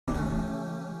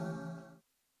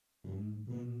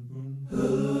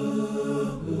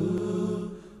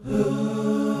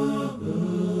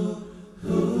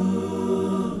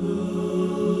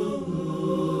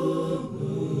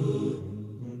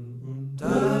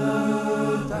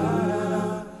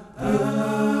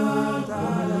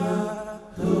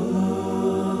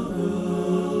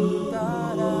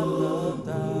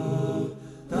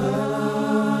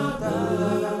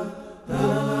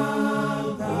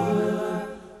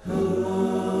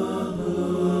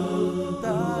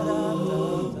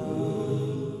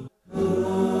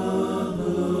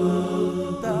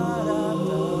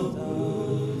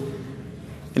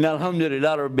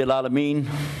Alhamdulillah Rabbil Alameen.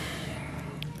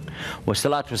 Wa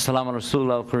salatu wa salam ala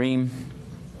Rasulullah al-Kareem.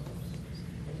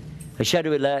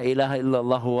 Ashhadu an la ilaha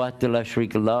illallah wahdahu la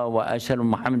sharika lah wa ashhadu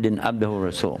Muhammadan abduhu wa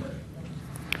rasuluh.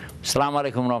 As-Salaamu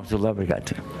Alaikum wa rahmatullahi wa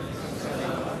barakatuh.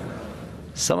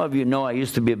 Some of you know I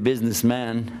used to be a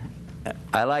businessman.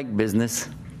 I like business.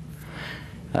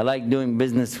 I like doing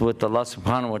business with Allah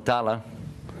subhanahu wa ta'ala.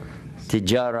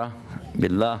 Tijara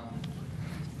billah.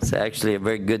 It's actually a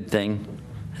very good thing.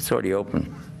 It's already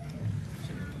open.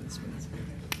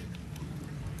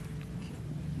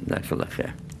 Jazakallah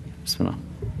khair. Bismillah.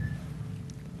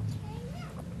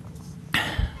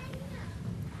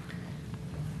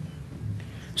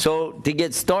 So to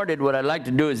get started, what I'd like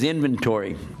to do is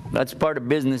inventory. That's part of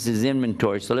business, is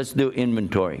inventory. So let's do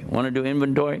inventory. Want to do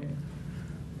inventory?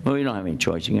 Well, you don't have any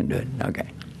choice. You can do it. Okay.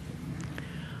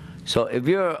 So if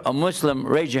you're a Muslim,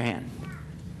 raise your hand.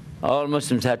 All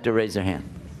Muslims have to raise their hand.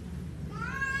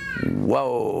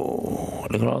 Whoa.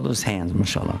 Look at all those hands,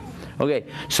 mashaAllah. Okay,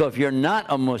 so if you're not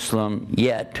a Muslim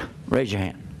yet, raise your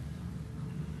hand.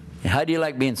 How do you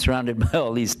like being surrounded by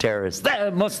all these terrorists? They're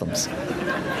Muslims.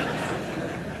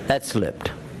 That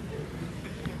slipped.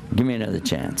 Give me another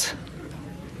chance.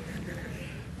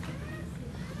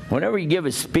 Whenever you give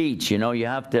a speech, you know, you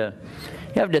have to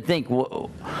think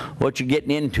what you're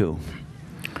getting into.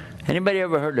 Anybody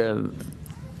ever heard of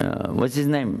what's his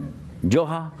name?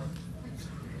 Johar?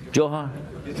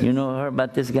 You know her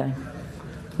about this guy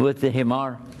with the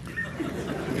himar?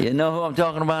 You know who I'm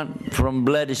talking about from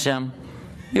Bledisham?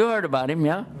 You heard about him,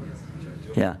 yeah?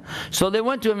 Yeah. So they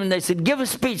went to him and they said, "Give a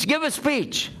speech, give a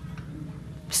speech."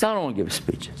 He said, "I don't want to give a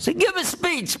speech." I said, "Give a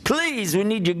speech, please. We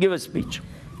need you to give a speech."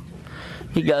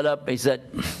 He got up and he said,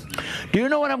 "Do you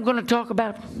know what I'm going to talk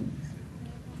about?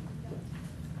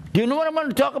 Do you know what I'm going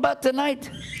to talk about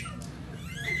tonight?"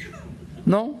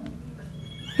 No?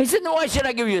 He said, "No, why should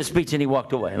I give you a speech?" And he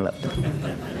walked away and left.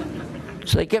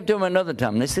 So they came to him another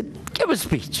time. They said, "Give a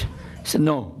speech." He said,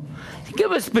 "No."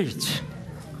 "Give a speech."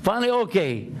 Finally,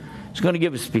 okay, he's going to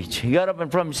give a speech. He got up in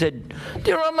front and said,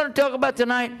 "Do you know what I'm going to talk about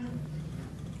tonight?"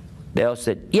 They all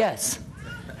said, "Yes."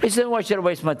 He said, "Why should I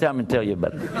waste my time and tell you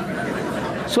about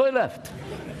it?" So he left.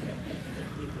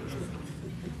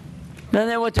 Then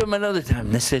they went to him another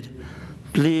time. They said,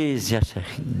 "Please, Ya Sheikh,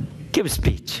 give a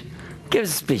speech. Give a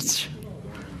speech."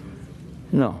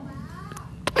 "No."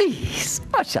 "Please,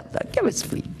 mashaAllah, give a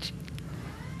speech."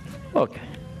 Okay.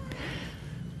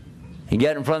 He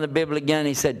got in front of the Bible again.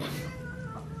 He said,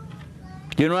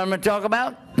 "Do you know what I'm going to talk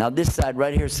about?" Now this side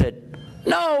right here said,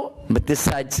 "No," but this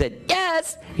side said,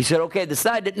 "Yes." He said, "Okay, the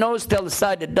side that knows, tell the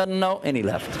side that doesn't know," and he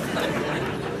left.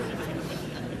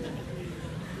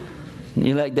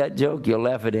 You like that joke? You'll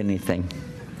laugh at anything.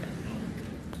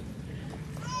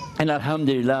 And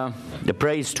alhamdulillah, the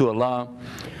praise to Allah,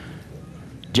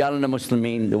 Jalana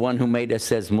Muslimin, the one who made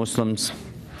us as Muslims,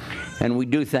 and we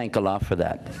do thank Allah for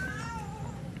that.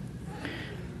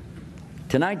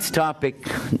 Tonight's topic,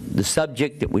 the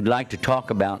subject that we'd like to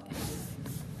talk about,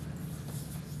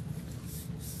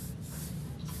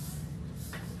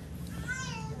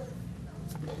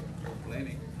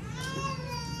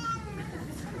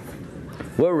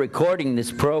 we're recording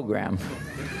this program,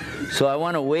 so I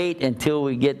want to wait until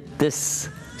we get this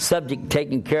subject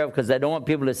taken care of, because I don't want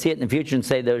people to see it in the future and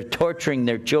say they're torturing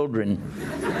their children.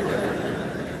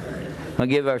 I'll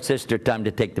give our sister time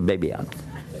to take the baby out.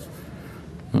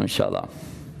 MashaAllah.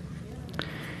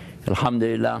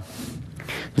 Alhamdulillah.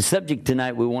 The subject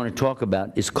tonight we want to talk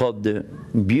about is called the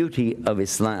beauty of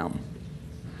Islam.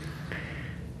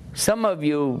 Some of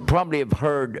you probably have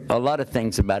heard a lot of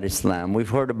things about Islam. We've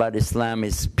heard about Islam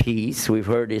is peace. We've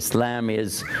heard Islam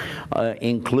is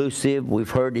inclusive. We've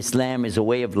heard Islam is a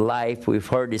way of life. We've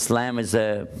heard Islam is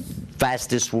the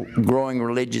fastest growing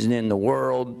religion in the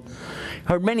world.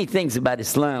 Heard many things about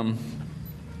Islam.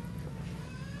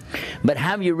 But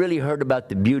have you really heard about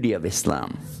the beauty of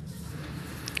Islam?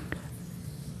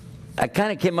 I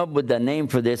kind of came up with the name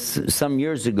for this some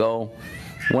years ago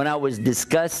when I was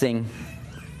discussing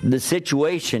the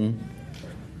situation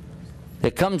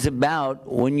that comes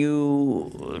about when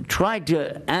you try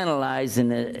to analyze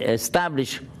and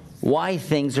establish why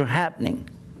things are happening.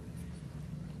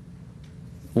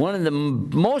 One of the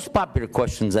most popular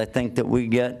questions I think that we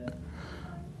get,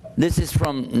 this is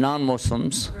from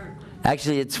non-Muslims.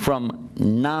 Actually, it's from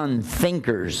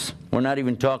non-thinkers. We're not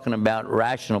even talking about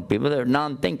rational people. They're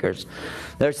non-thinkers.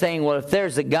 They're saying, well, if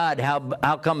there's a God,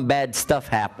 how come bad stuff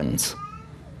happens?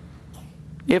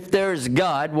 If there's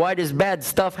God, why does bad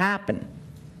stuff happen?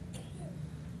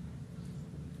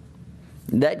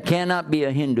 That cannot be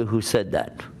a Hindu who said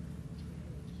that,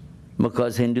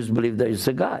 because Hindus believe there is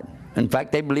a God. In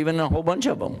fact, they believe in a whole bunch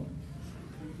of them.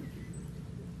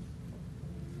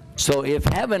 So if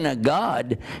having a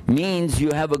God means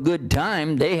you have a good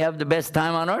time, they have the best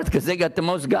time on earth because they got the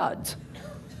most gods.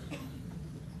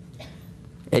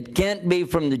 It can't be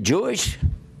from the Jewish,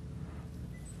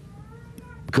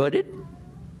 could it?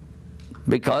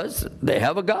 Because they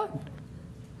have a God.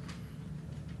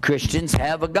 Christians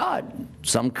have a God.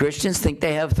 Some Christians think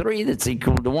they have three that's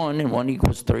equal to one, and one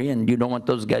equals three, and you don't want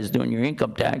those guys doing your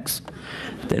income tax.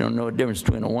 They don't know the difference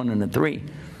between a one and a three.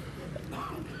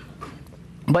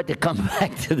 But to come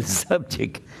back to the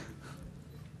subject,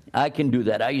 I can do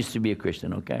that. I used to be a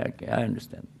Christian, okay? I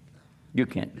understand. You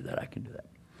can't do that. I can do that.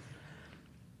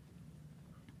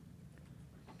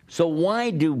 So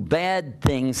why do bad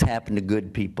things happen to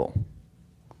good people?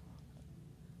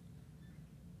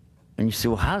 And you say,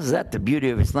 well, how's that the beauty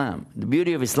of Islam? The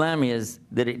beauty of Islam is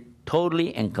that it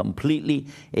totally and completely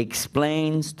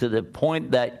explains to the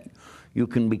point that you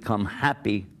can become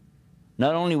happy,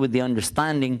 not only with the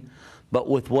understanding, but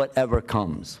with whatever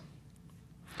comes.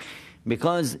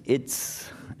 Because it's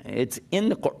in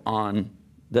the Quran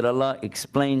that Allah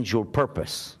explains your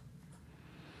purpose.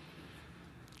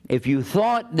 If you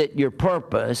thought that your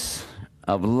purpose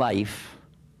of life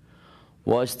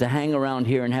was to hang around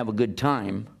here and have a good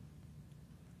time,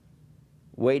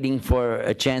 waiting for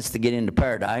a chance to get into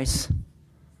paradise,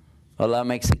 Allah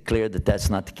makes it clear that that's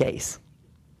not the case.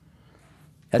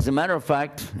 As a matter of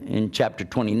fact, in chapter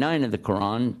 29 of the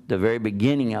Quran, the very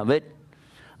beginning of it,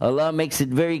 Allah makes it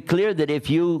very clear that if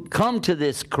you come to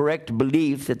this correct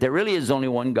belief that there really is only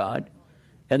one God,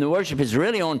 and the worship is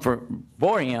really on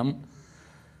for Him,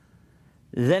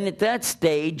 then at that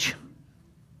stage,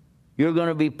 you're going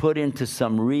to be put into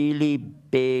some really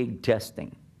big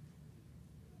testing.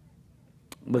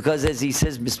 Because as he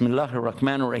says, Bismillah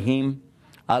ar-Rahman ar-Rahim,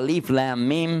 Alif Lam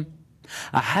Mim,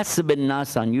 Ahasib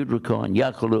an-nas an yudriku an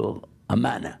yaqulu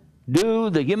amana. Do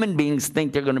the human beings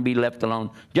think they're going to be left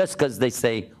alone just because they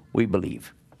say, we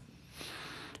believe?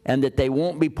 And that they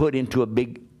won't be put into a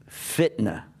big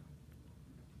fitna,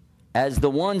 as the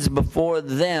ones before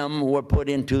them were put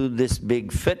into this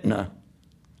big fitna,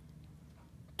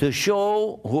 to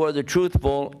show who are the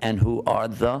truthful and who are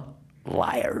the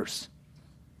liars.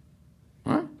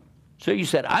 Huh? So you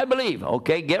said, I believe.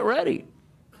 Okay, get ready.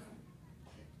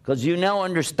 Because you now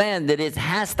understand that it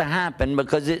has to happen,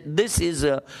 because this is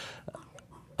a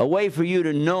way for you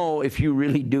to know if you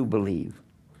really do believe.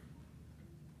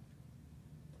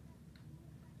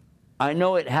 I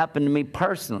know it happened to me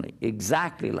personally,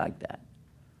 exactly like that.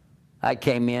 I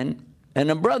came in,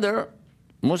 and a brother,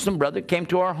 Muslim brother, came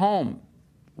to our home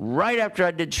right after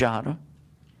I did Shahada.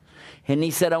 And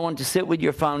he said, I want to sit with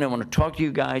your family, I want to talk to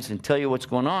you guys and tell you what's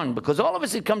going on. Because all of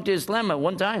us had come to Islam at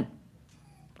one time.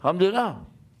 Alhamdulillah.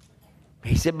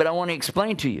 He said, but I want to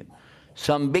explain to you.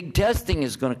 Some big testing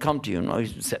is going to come to you. No,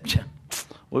 he said,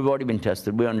 we've already been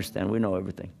tested. We understand. We know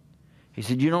everything. He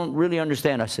said, you don't really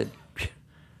understand. I said,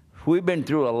 we've been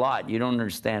through a lot. You don't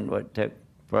understand what it took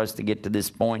for us to get to this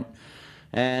point.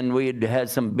 And we had had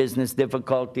some business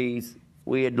difficulties.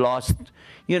 We had lost,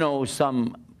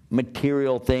 some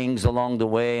material things along the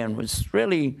way, and was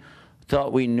really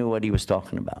thought we knew what he was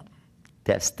talking about.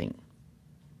 Testing.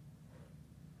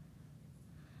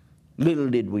 Little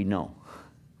did we know.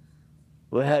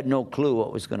 We had no clue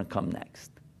what was going to come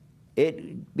next.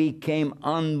 It became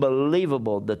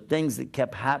unbelievable, the things that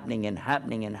kept happening and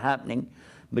happening and happening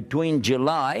between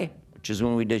July, which is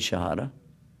when we did Shahada,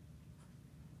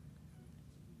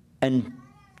 and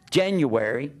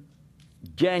January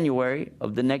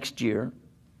of the next year.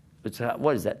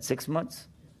 What is that, 6 months?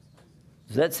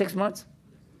 Is that 6 months?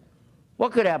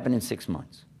 What could happen in 6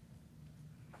 months?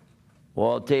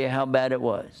 Well, I'll tell you how bad it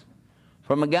was.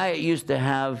 From a guy that used to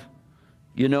have,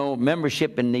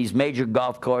 membership in these major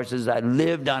golf courses. I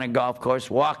lived on a golf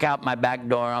course, walk out my back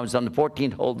door. I was on the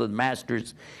 14th hole of the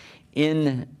Masters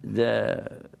in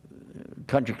the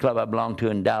country club I belonged to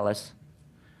in Dallas.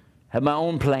 Had my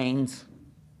own planes,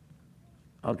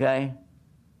 okay?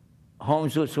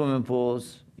 Homes with swimming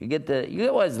pools. You get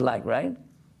what it's like, right?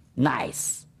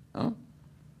 Nice. Huh?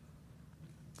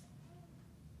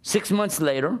 6 months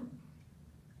later,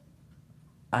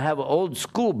 I have an old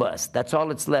school bus. That's all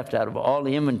that's left out of all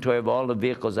the inventory of all the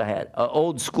vehicles I had. An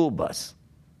old school bus.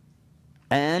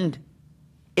 And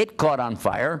it caught on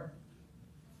fire.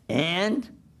 And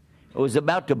it was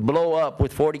about to blow up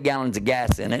with 40 gallons of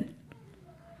gas in it.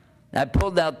 I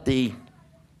pulled out the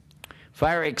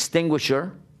fire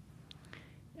extinguisher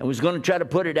and was going to try to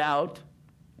put it out.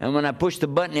 And when I pushed the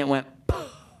button, it went,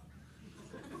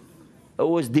 it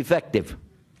was defective.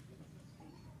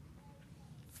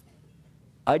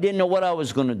 I didn't know what I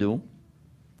was going to do.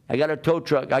 I got a tow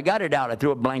truck. I got it out. I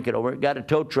threw a blanket over it. Got a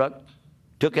tow truck.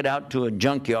 Took it out to a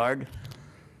junkyard.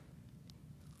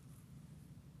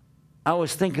 I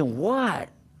was thinking, what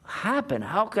happened?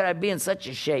 How could I be in such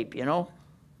a shape, you know?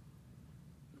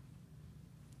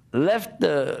 Left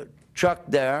the truck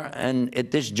there and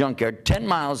at this junkyard, 10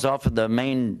 miles off of the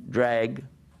main drag,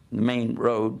 the main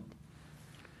road.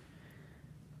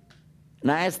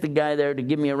 And I asked the guy there to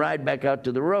give me a ride back out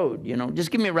to the road, you know.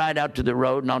 Just give me a ride out to the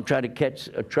road and I'll try to catch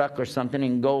a truck or something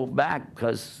and go back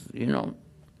because, you know,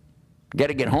 got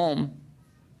to get home,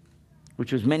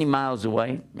 which was many miles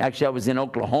away. Actually, I was in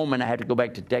Oklahoma and I had to go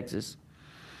back to Texas.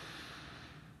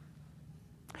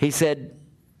 He said,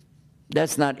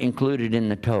 that's not included in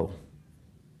the tow.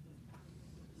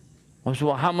 I said,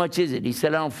 well, how much is it? He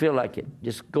said, I don't feel like it.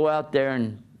 Just go out there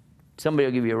and somebody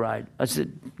will give you a ride. I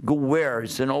said, go where?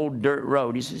 It's an old dirt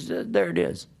road. He says, there it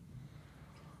is.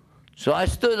 So I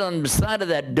stood on the side of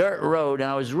that dirt road and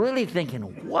I was really thinking,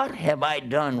 what have I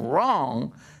done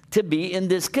wrong to be in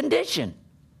this condition?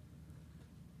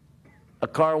 A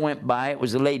car went by. It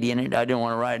was a lady in it. I didn't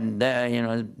want to ride in there, you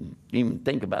know, even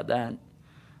think about that.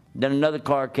 Then another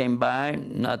car came by,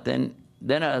 nothing.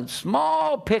 Then a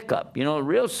small pickup, you know, a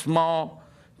real small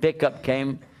pickup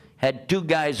came, had 2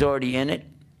 guys already in it.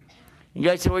 The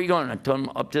guy said, where are you going? I told him,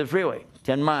 up to the freeway,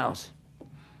 10 miles.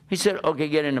 He said, okay,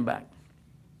 get in the back.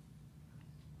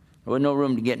 There was no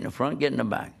room to get in the front, get in the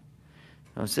back.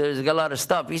 I said, there's got a lot of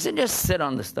stuff. He said, just sit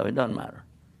on the stuff, it doesn't matter.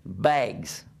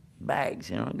 Bags,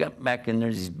 you know, I got back in,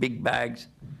 there's these big bags.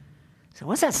 I said,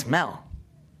 what's that smell?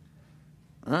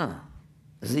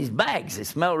 There's these bags, they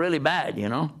smell really bad, you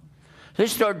know. So I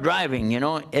started driving, you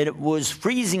know, and it was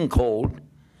freezing cold.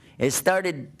 It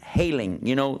started hailing,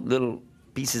 you know, little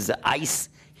pieces of ice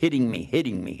hitting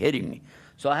me.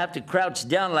 So I have to crouch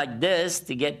down like this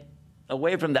to get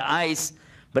away from the ice,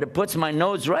 but it puts my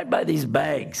nose right by these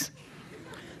bags.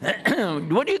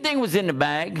 What do you think was in the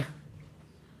bag?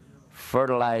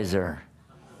 Fertilizer.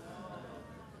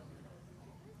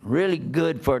 Really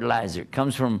good fertilizer. It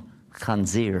comes from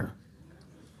khanzir.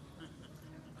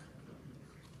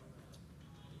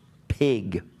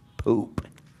 Pig poop.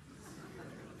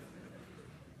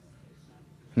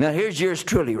 Now here's yours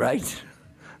truly, right?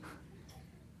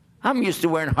 I'm used to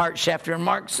wearing Hart, Schefter, and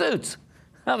Mark suits.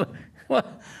 And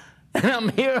I'm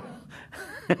here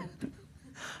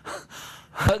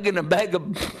hugging a bag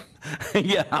of,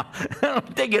 yeah. I'm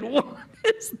thinking, what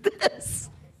is this?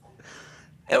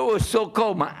 It was so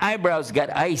cold. My eyebrows got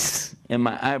ice in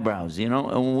my eyebrows, you know.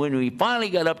 And when we finally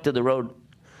got up to the road,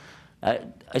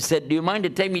 I said, do you mind to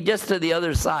take me just to the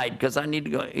other side because I need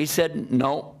to go? He said,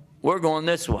 no, we're going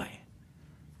this way.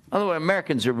 Otherwise,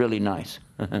 Americans are really nice.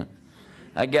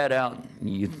 I got out,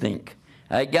 you think.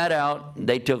 I got out,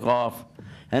 they took off.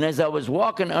 And as I was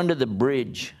walking under the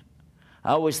bridge,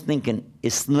 I was thinking,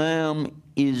 Islam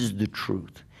is the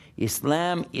truth.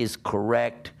 Islam is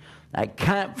correct. I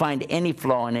can't find any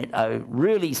flaw in it. I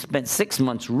really spent 6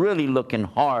 months really looking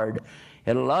hard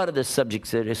at a lot of the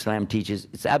subjects that Islam teaches.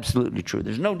 It's absolutely true.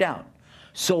 There's no doubt.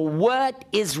 So what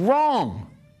is wrong?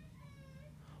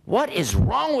 What is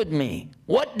wrong with me?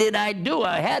 What did I do?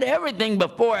 I had everything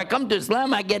before I come to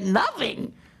Islam. I get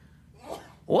nothing.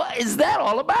 What is that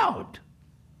all about?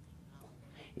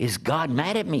 Is God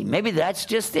mad at me? Maybe that's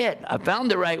just it. I found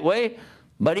the right way,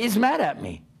 but He's mad at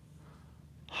me.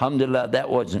 Alhamdulillah, that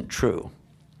wasn't true.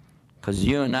 Because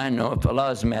you and I know if Allah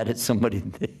is mad at somebody,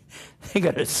 they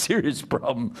got a serious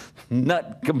problem,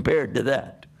 not compared to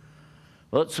that.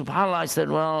 Well, subhanAllah, I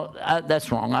said, well,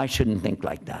 that's wrong. I shouldn't think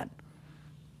like that.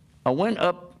 I went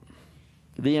up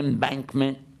the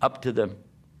embankment, up to the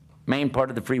main part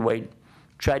of the freeway,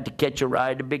 tried to catch a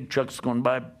ride. A big truck's going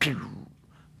by. Pew,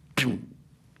 pew.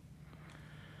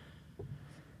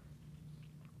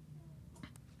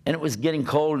 And it was getting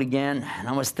cold again, and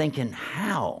I was thinking,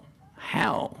 how?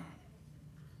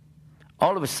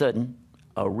 All of a sudden,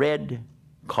 a red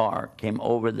car came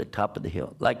over the top of the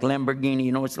hill. Like Lamborghini,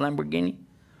 you know what's a Lamborghini?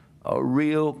 A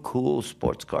real cool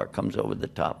sports car comes over the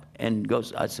top and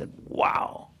goes, I said,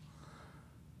 wow.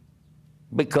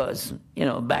 Because, you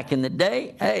know, back in the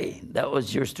day, hey, that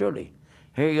was yours truly.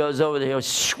 Here he goes over the hill,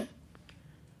 shoo,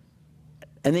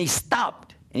 and he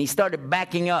stopped, and he started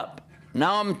backing up.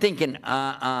 Now I'm thinking,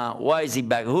 why is he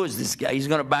back? Who is this guy? He's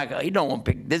going to back up. He don't want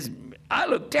to pick this. I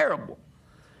look terrible.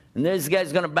 And this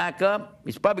guy's going to back up.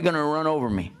 He's probably going to run over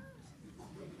me.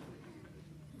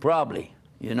 Probably,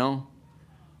 you know.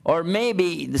 Or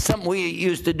maybe something we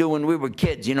used to do when we were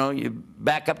kids, you know, you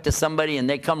back up to somebody and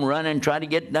they come running, try to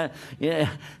get done. Yeah.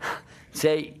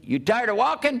 Say, you tired of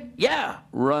walking? Yeah,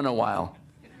 run a while.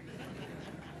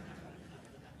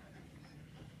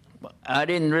 I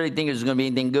didn't really think it was going to be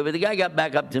anything good, but the guy got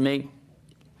back up to me,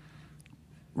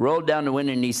 rolled down the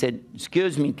window, and he said,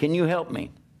 "Excuse me, can you help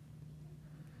me?"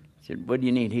 I said, "What do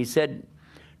you need?" He said,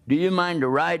 "Do you mind to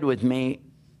ride with me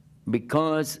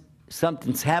because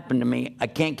something's happened to me. I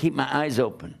can't keep my eyes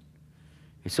open.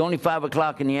 It's only 5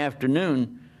 o'clock in the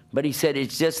afternoon, but," he said,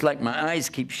 "it's just like my eyes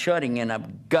keep shutting, and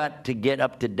I've got to get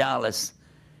up to Dallas,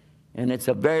 and it's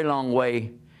a very long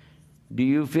way. Do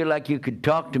you feel like you could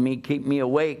talk to me, keep me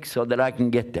awake so that I can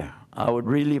get there? I would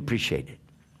really appreciate it."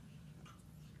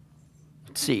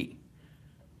 Let's see.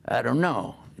 I don't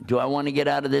know. Do I want to get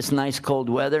out of this nice cold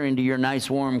weather into your nice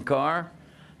warm car?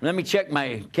 Let me check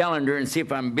my calendar and see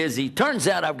if I'm busy. Turns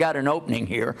out I've got an opening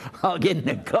here. I'll get in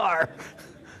the car.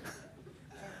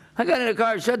 I got in the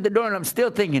car, shut the door, and I'm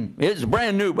still thinking, it's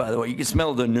brand new, by the way. You can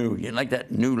smell the new. You like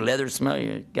that new leather smell?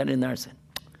 You got in there and said,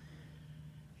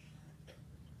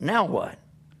 now what?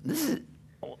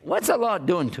 What's Allah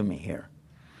doing to me here?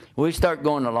 We start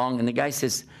going along, and the guy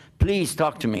says, "Please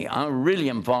talk to me. I really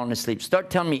am falling asleep.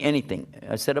 Start telling me anything."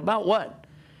 I said, "About what?"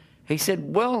 He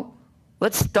said, "Well,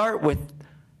 let's start with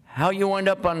how you wind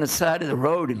up on the side of the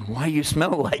road and why you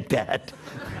smell like that."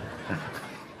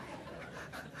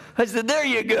 I said, "There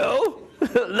you go.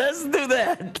 Let's do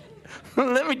that.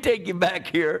 Let me take you back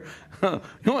here. You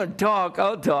want to talk?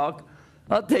 I'll talk.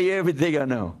 I'll tell you everything I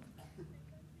know."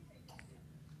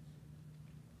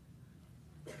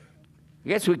 I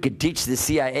guess we could teach the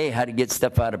CIA how to get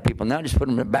stuff out of people. Now just put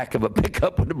them in the back of a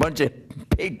pickup with a bunch of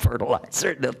pig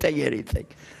fertilizer. They'll tell you anything.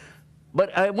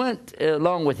 But I went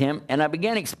along with him, and I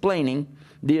began explaining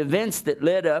the events that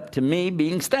led up to me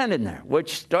being standing there,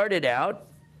 which started out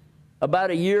about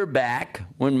a year back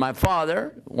when my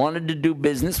father wanted to do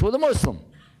business with a Muslim,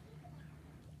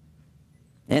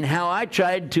 and how I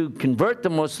tried to convert the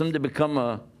Muslim to become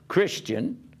a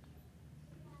Christian,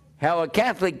 how a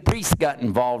Catholic priest got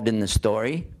involved in the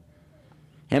story,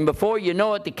 and before you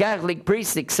know it, the Catholic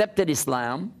priest accepted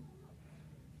Islam.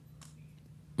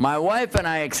 My wife and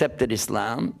I accepted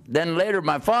Islam. Then later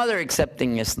my father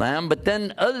accepting Islam, but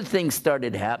then other things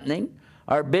started happening.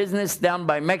 Our business down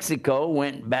by Mexico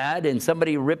went bad, and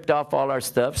somebody ripped off all our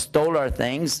stuff, stole our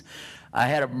things. I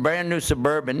had a brand new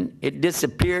Suburban. It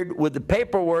disappeared with the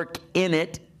paperwork in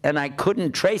it, and I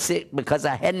couldn't trace it because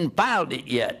I hadn't filed it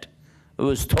yet. It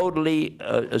was totally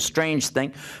a strange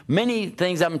thing. Many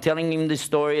things I'm telling him this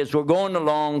story as we're going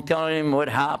along, telling him what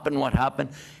happened.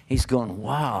 He's going,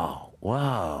 wow,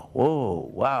 wow, whoa,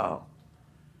 wow.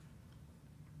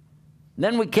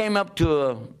 Then we came up to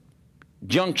a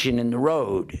junction in the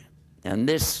road, and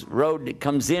this road that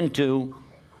comes into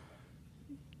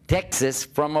Texas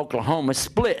from Oklahoma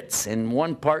splits, and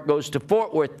one part goes to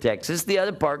Fort Worth, Texas, the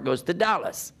other part goes to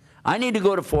Dallas. I need to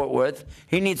go to Fort Worth,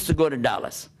 he needs to go to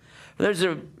Dallas. There's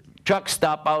a truck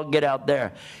stop, I'll get out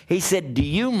there. He said, "Do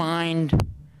you mind?"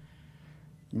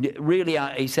 Really,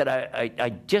 he said, I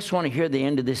just want to hear the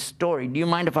end of this story. Do you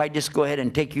mind if I just go ahead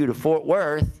and take you to Fort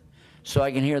Worth so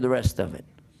I can hear the rest of it?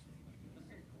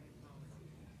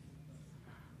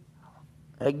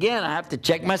 Again, I have to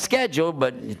check my schedule,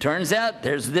 but it turns out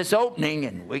there's this opening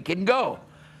and we can go.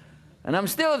 And I'm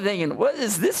still thinking, what,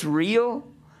 is this real?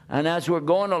 And as we're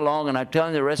going along and I'm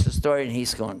telling the rest of the story, and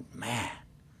he's going, man.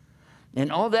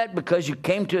 And all that because you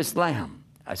came to Islam.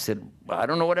 I said, well, I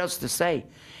don't know what else to say.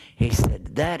 He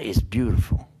said, that is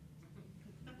beautiful.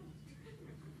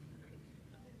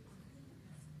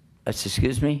 I said,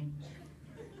 excuse me?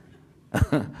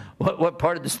 What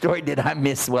part of the story did I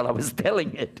miss while I was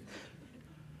telling it?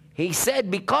 He said,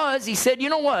 because, he said, you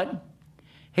know what?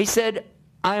 He said,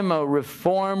 I'm a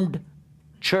Reformed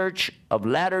Church of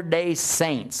Latter-day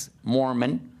Saints,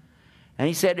 Mormon. And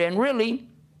he said, and really,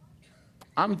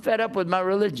 I'm fed up with my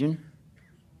religion.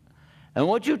 And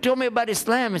what you told me about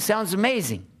Islam, it sounds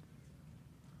amazing.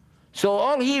 So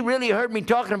all he really heard me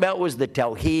talking about was the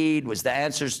Tawheed, was the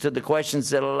answers to the questions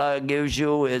that Allah gives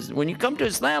you. Is when you come to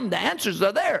Islam, the answers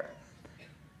are there.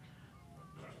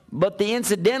 But the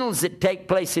incidentals that take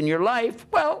place in your life,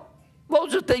 well,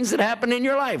 those are things that happen in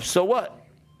your life. So what?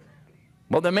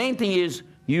 Well, the main thing is,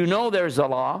 you know there's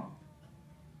Allah.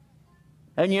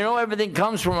 And you know everything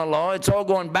comes from Allah. It's all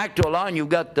going back to Allah. And you've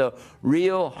got the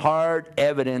real hard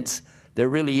evidence there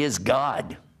really is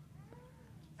God.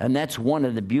 And that's one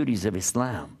of the beauties of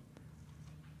Islam.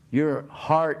 Your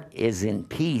heart is in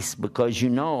peace because you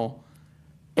know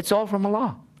it's all from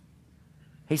Allah.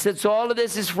 He said, so all of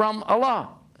this is from Allah.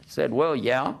 I said, well,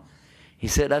 yeah. He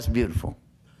said, that's beautiful.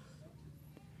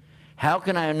 How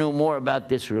can I know more about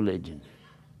this religion?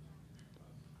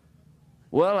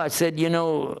 Well, I said, you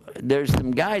know, there's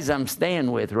some guys I'm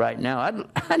staying with right now.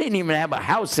 I didn't even have a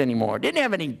house anymore. Didn't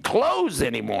have any clothes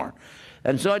anymore.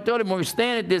 And so I told him, we were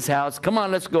staying at this house. Come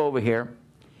on, let's go over here.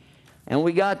 And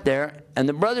we got there, and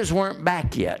the brothers weren't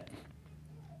back yet.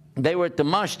 They were at the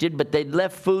masjid, but they'd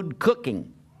left food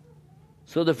cooking.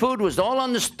 So the food was all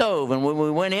on the stove, and when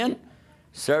we went in,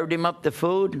 served him up the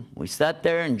food. We sat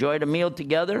there, enjoyed a meal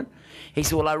together. He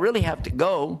said, well, I really have to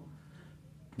go.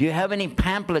 Do you have any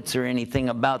pamphlets or anything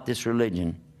about this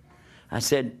religion? I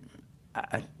said,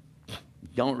 I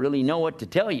don't really know what to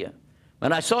tell you.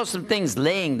 But I saw some things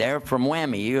laying there from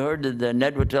WAMI. You heard of the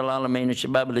Nedwat al-Alamin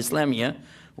al-Shabab al-Islamiyya.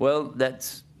 Well,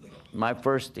 that's my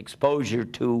first exposure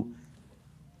to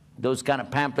those kind of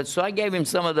pamphlets. So I gave him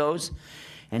some of those.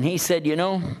 And he said, you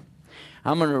know,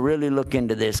 I'm going to really look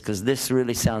into this because this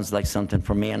really sounds like something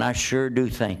for me. And I sure do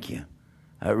thank you.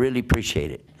 I really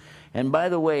appreciate it. And by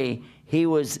the way, he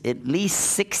was at least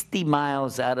 60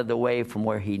 miles out of the way from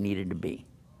where he needed to be.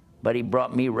 But he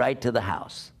brought me right to the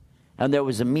house. And there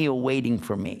was a meal waiting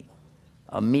for me.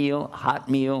 A meal, hot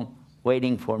meal,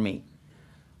 waiting for me.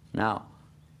 Now,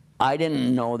 I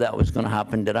didn't know that was going to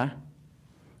happen, did I?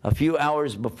 A few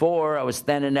hours before, I was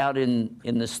standing out in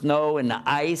the snow, in the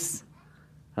ice.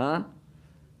 Huh?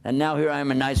 And now here I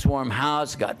am in a nice warm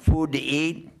house, got food to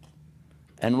eat.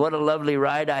 And what a lovely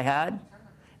ride I had.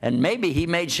 And maybe he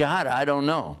made shahada, I don't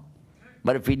know.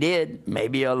 But if he did,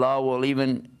 maybe Allah will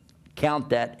even count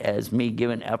that as me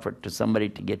giving effort to somebody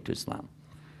to get to Islam.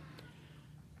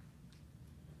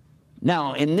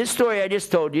 Now, in this story I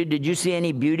just told you, did you see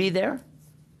any beauty there?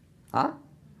 Huh?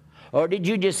 Or did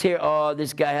you just hear, oh,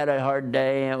 this guy had a hard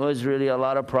day, and it was really a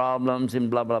lot of problems, and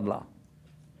blah, blah, blah?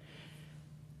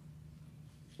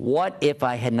 What if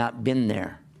I had not been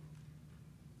there?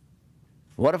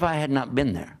 What if I had not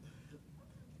been there?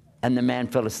 And the man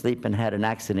fell asleep and had an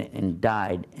accident and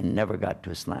died and never got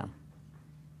to Islam.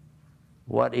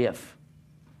 What if?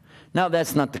 Now,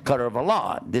 that's not the qadr of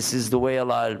Allah. This is the way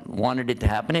Allah wanted it to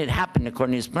happen. It happened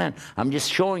according to His plan. I'm just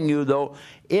showing you, though,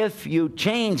 if you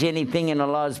change anything in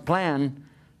Allah's plan,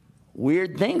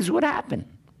 weird things would happen.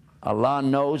 Allah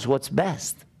knows what's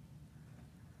best.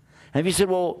 And if you said,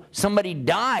 well, somebody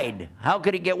died, how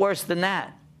could it get worse than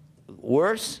that?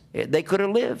 Worse? They could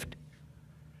have lived.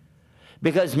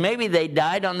 Because maybe they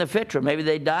died on the fitrah. Maybe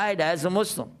they died as a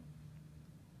Muslim.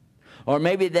 Or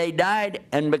maybe they died,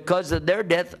 and because of their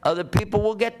death, other people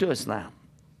will get to Islam.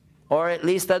 Or at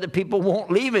least other people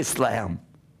won't leave Islam.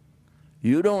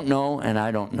 You don't know, and I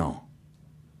don't know.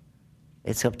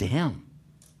 It's up to Him.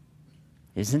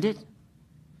 Isn't it?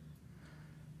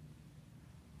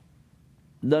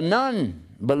 The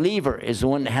non-believer is the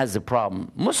one that has the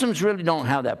problem. Muslims really don't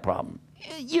have that problem.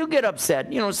 You get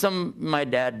upset. You know, my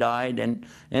dad died, and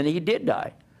he did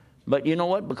die. But you know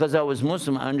what? Because I was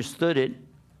Muslim, I understood it.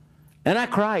 And I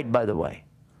cried, by the way.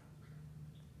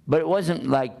 But it wasn't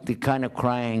like the kind of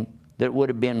crying that would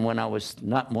have been when I was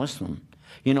not Muslim.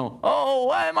 You know, oh,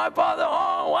 why my father?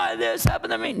 Oh, why this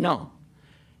happened to me? No.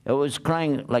 It was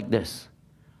crying like this.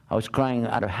 I was crying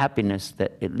out of happiness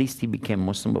that at least he became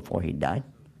Muslim before he died.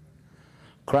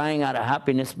 Crying out of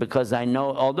happiness because I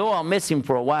know, although I'll miss him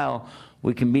for a while,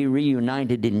 we can be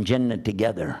reunited in Jannah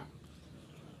together.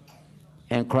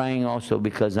 And crying also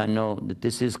because I know that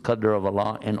this is qadr of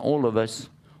Allah, and all of us,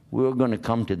 we're going to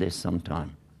come to this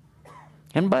sometime.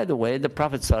 And by the way, the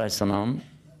Prophet ﷺ,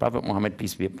 Prophet Muhammad,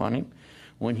 peace be upon him,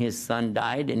 when his son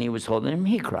died and he was holding him,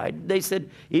 he cried. They said,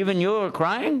 even you are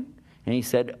crying? And he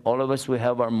said, all of us, we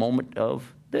have our moment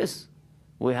of this.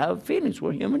 We have feelings,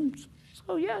 we're humans.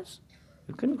 So yes,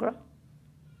 you can cry.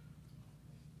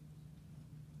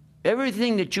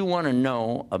 Everything that you want to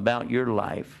know about your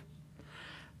life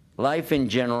in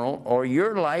general, or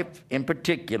your life in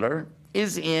particular,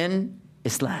 is in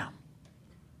Islam.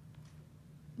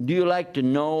 Do you like to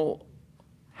know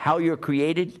how you're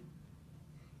created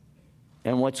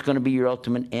and what's going to be your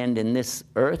ultimate end in this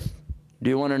earth? Do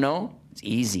you want to know? It's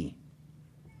easy.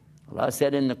 Allah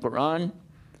said in the Quran,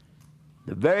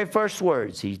 the very first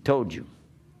words He told you,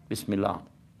 Bismillah.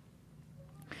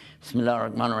 Bismillah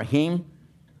ar-Rahman ar-Rahim.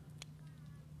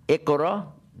 Iqra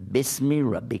bismi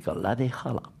rabbika alladhi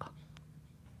khalaq.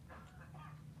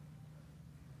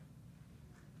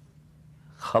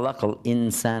 خَلَقَ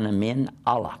الْإِنسَانَ مِنْ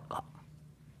عَلَقٍ.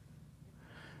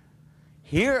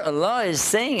 Here Allah is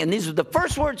saying, and these are the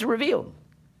first words revealed,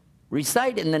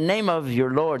 recite in the name of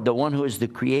your Lord, the one who is the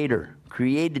creator,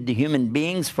 created the human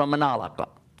beings from an alaqa.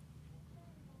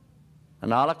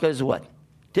 An alaqa is what?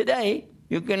 Today,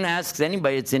 you can ask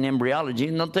anybody that's in embryology,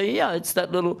 and they'll tell you, yeah, it's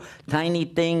that little tiny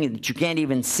thing that you can't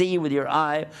even see with your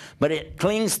eye, but it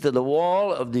clings to the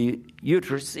wall of the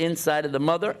uterus inside of the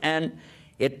mother, and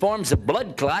it forms a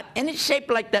blood clot, and it's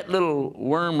shaped like that little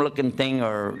worm-looking thing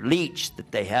or leech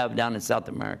that they have down in South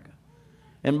America.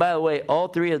 And by the way, all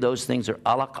three of those things are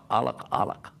alaq, alaq,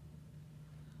 alaq.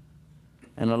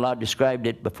 And Allah described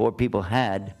it before people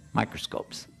had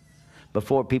microscopes,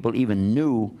 before people even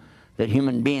knew that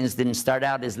human beings didn't start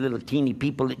out as little teeny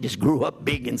people that just grew up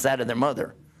big inside of their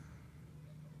mother.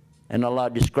 And Allah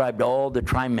described all the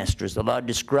trimesters. Allah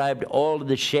described all of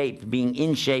the shapes, being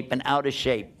in shape and out of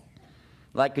shape,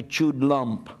 like a chewed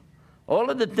lump. All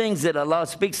of the things that Allah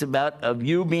speaks about of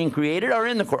you being created are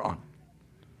in the Quran.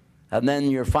 And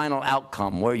then your final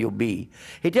outcome, where you'll be.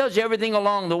 He tells you everything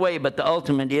along the way, but the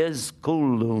ultimate is,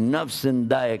 Kullu nafsin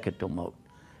da'iqatul maut.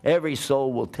 Every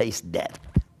soul will taste death.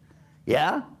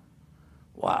 Yeah?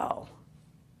 Wow.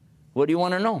 What do you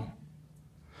want to know?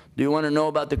 Do you want to know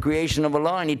about the creation of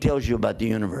Allah? And He tells you about the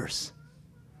universe.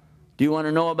 Do you want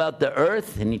to know about the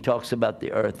earth? And He talks about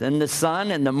the earth. And the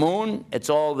sun and the moon, it's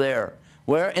all there.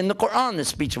 Where? In the Quran, the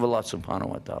speech of Allah subhanahu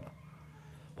wa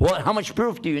ta'ala. How much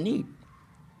proof do you need?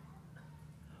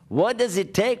 What does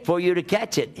it take for you to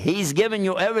catch it? He's given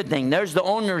you everything. There's the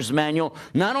owner's manual,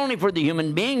 not only for the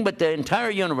human being, but the entire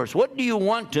universe. What do you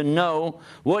want to know?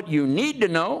 What you need to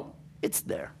know? It's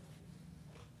there.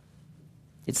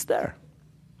 It's there.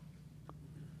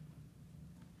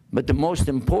 But the most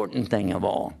important thing of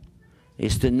all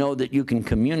is to know that you can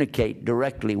communicate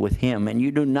directly with Him, and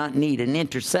you do not need an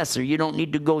intercessor. You don't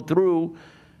need to go through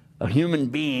a human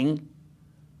being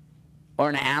or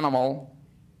an animal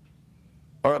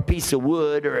or a piece of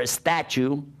wood or a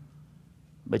statue,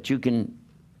 but you can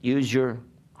use your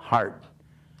heart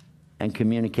and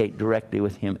communicate directly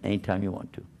with Him anytime you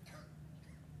want to.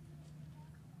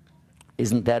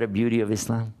 Isn't that a beauty of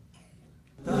Islam?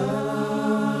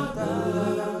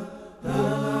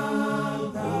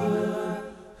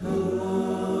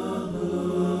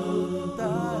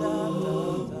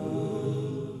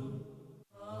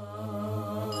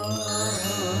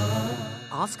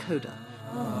 Ask Huda.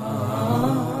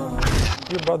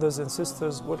 Dear brothers and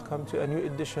sisters, welcome to a new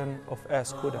edition of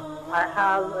Ask Huda. I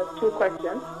have 2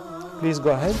 questions. Please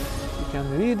go ahead. You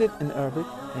can read it in Arabic,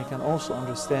 and you can also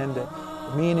understand the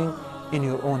meaning in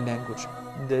your own language.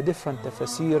 The different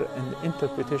tafsir and the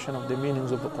interpretation of the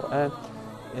meanings of the Quran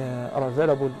are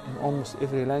available in almost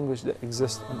every language that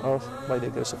exists on earth by the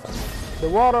grace of Allah. The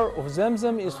water of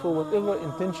Zamzam is for whatever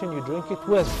intention you drink it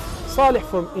with. Salih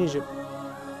from Egypt,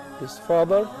 his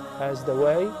father has the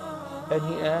way, and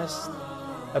he asked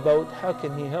about how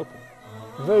can he help him.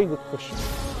 Very good question.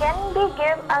 Can they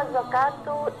give a zakat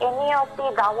to any of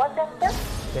the dawah centers?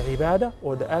 The ibadah,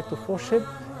 or the act of worship,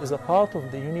 is a part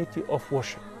of the unity of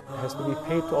worship. It has to be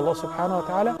paid to Allah subhanahu wa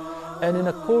ta'ala and in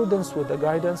accordance with the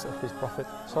guidance of His Prophet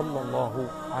sallallahu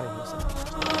alayhi wa sallam.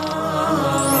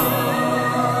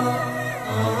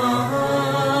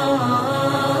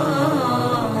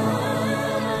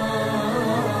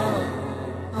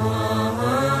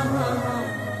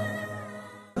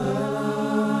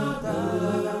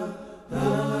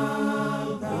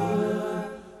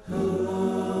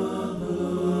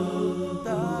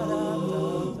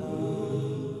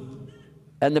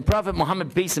 And the Prophet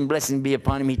Muhammad, peace and blessing be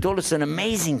upon him, he told us an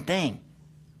amazing thing.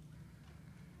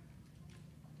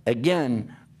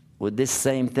 Again, with this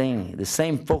same thing, the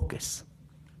same focus.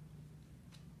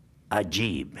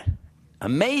 Ajib.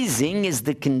 Amazing is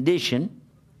the condition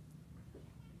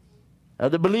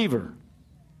of the believer,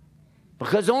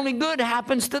 because only good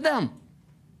happens to them.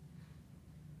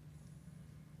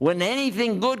 When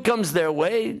anything good comes their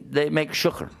way, they make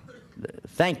shukr.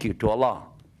 Thank you to Allah.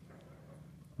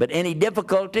 But any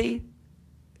difficulty,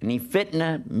 any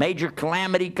fitna, major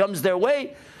calamity comes their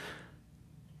way,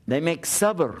 they make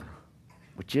sabr,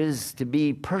 which is to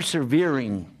be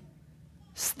persevering,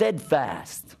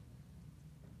 steadfast,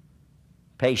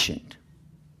 patient.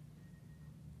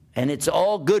 And it's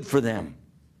all good for them,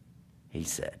 he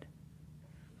said.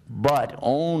 But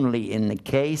only in the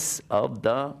case of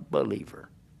the believer.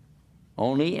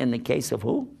 Only in the case of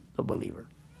who? The believer.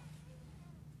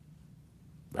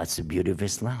 That's the beauty of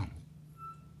Islam.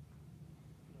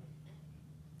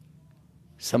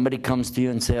 Somebody comes to you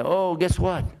and says, oh, guess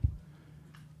what?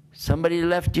 Somebody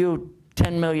left you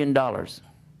 $10 million.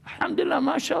 Alhamdulillah,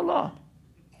 mashaAllah.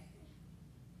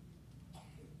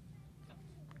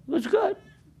 It was good.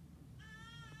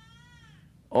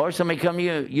 Or somebody come to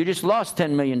you, you just lost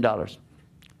 $10 million.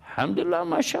 Alhamdulillah,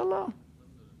 mashaAllah.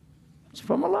 It's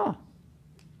from Allah.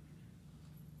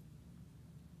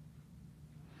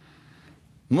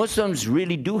 Muslims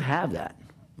really do have that,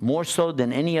 more so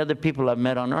than any other people I've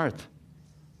met on earth.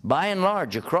 By and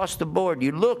large, across the board,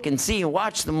 you look and see and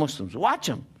watch the Muslims. Watch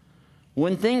them.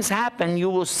 When things happen, you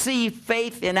will see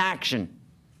faith in action.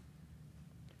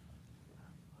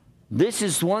 This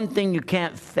is one thing you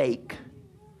can't fake.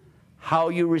 how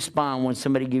you respond when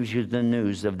somebody gives you the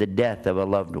news of the death of a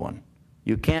loved one.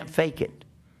 You can't fake it.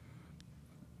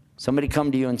 Somebody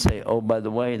come to you and say, oh, by the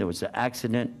way, there was an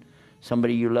accident.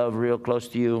 Somebody you love real close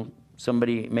to you,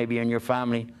 somebody maybe in your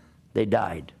family, they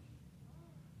died.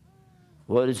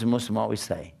 What does the Muslim always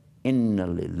say? Inna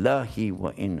lillahi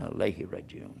wa inna ilayhi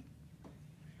rajiun.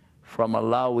 From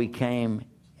Allah we came,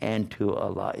 and to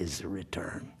Allah is the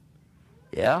return.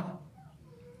 Yeah?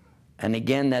 And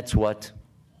again, that's what?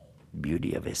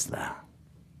 Beauty of Islam.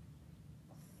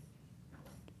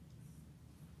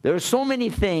 There are so many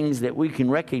things that we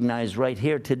can recognize right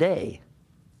here today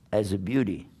as a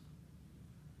beauty.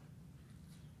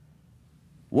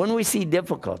 When we see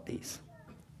difficulties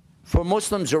for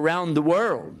Muslims around the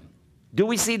world, do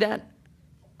we see that?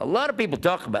 A lot of people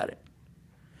talk about it.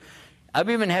 I've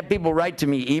even had people write to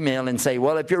me, email, and say,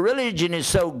 well, if your religion is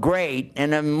so great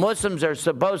and the Muslims are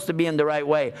supposed to be in the right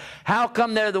way, how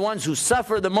come they're the ones who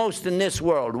suffer the most in this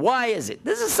world? Why is it?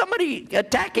 This is somebody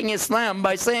attacking Islam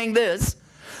by saying this.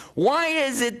 Why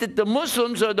is it that the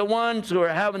Muslims are the ones who are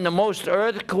having the most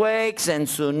earthquakes and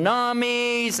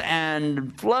tsunamis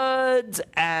and floods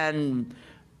and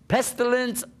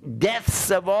pestilence,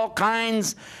 deaths of all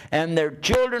kinds, and their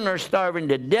children are starving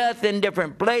to death in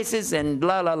different places, and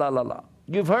la la la la la.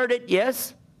 You've heard it,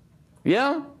 yes?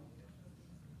 Yeah?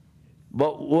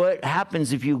 But what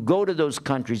happens if you go to those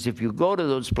countries, if you go to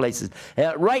those places,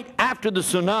 right after the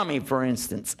tsunami, for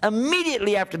instance,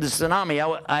 immediately after the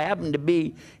tsunami, I happened to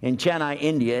be in Chennai,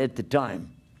 India at the time,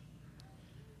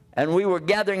 and we were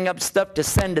gathering up stuff to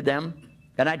send to them.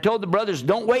 And I told the brothers,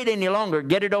 don't wait any longer.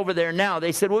 Get it over there now.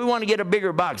 They said, well, we want to get a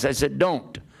bigger box. I said,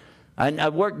 don't.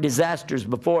 I've worked disasters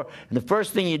before. And the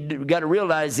first thing you got to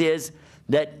realize is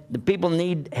that the people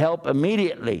need help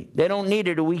immediately. They don't need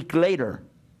it a week later.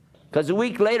 Because a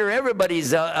week later,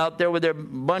 everybody's out there with their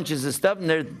bunches of stuff and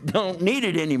they don't need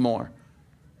it anymore.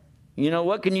 You know,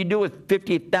 what can you do with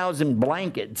 50,000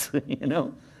 blankets? You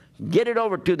know, get it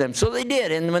over to them. So they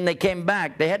did. And when they came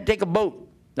back, they had to take a boat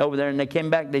over there, and they came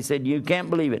back, they said, you can't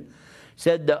believe it.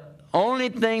 Said the only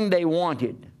thing they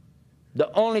wanted, the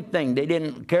only thing, they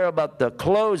didn't care about the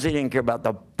clothes, they didn't care about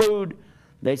the food.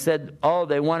 They said all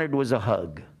they wanted was a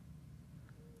hug.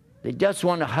 They just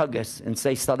want to hug us and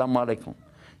say, As-Salaamu Alaikum.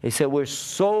 They said, we're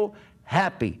so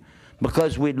happy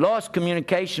because we'd lost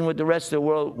communication with the rest of the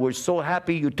world. We're so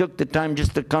happy you took the time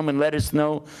just to come and let us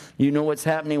know. You know what's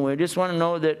happening. We just want to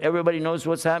know that everybody knows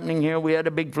what's happening here. We had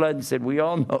a big flood. And said, we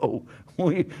all know.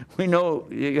 We know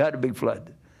you had a big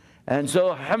flood. And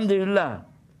so, alhamdulillah,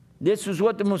 this was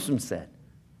what the Muslims said.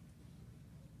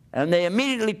 And they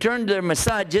immediately turned their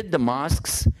masajid, the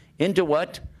mosques, into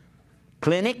what?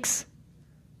 Clinics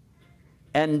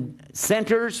and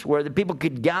centers where the people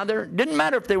could gather. Didn't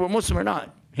matter if they were Muslim or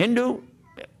not. Hindu,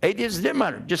 atheists, didn't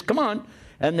matter. Just come on.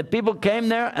 And the people came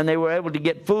there and they were able to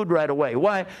get food right away.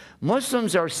 Why?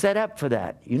 Muslims are set up for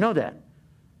that. You know that.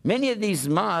 Many of these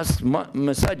mosques,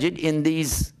 masajid in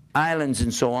these islands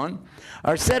and so on,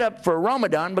 are set up for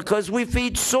Ramadan because we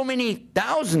feed so many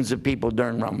thousands of people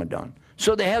during Ramadan.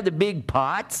 So they have the big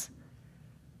pots,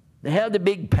 they have the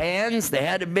big pans, they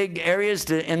have the big areas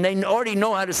to, and they already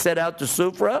know how to set out the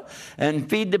sufra and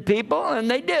feed the people,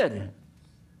 and they did.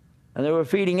 And they were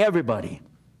feeding everybody.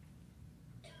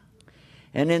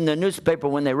 And in the newspaper,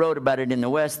 when they wrote about it in the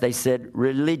West, they said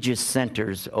religious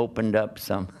centers opened up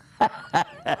some.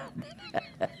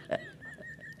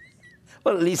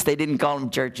 Well, at least they didn't call them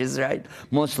churches, right?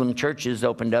 Muslim churches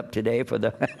opened up today for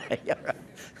the...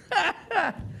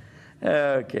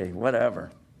 Okay,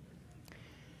 whatever.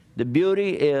 The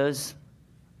beauty is,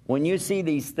 when you see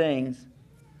these things,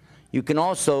 you can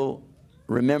also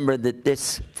remember that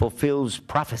this fulfills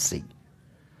prophecy.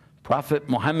 Prophet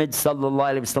Muhammad sallallahu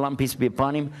alaihi wasallam, peace be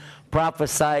upon him,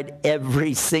 prophesied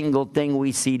every single thing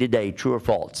we see today, true or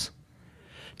false.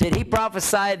 Did he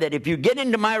prophesy that if you get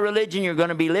into my religion, you're going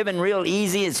to be living real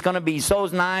easy, it's going to be so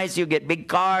nice, you get big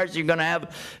cars, you're going to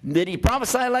have... Did he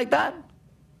prophesy like that?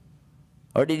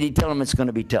 Or did he tell them it's going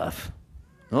to be tough?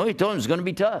 No, he told them it's going to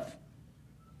be tough.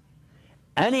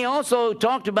 And he also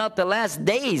talked about the last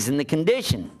days and the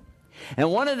condition.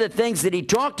 And one of the things that he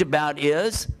talked about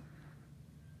is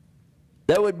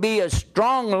there would be a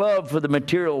strong love for the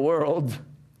material world,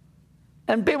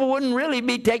 and people wouldn't really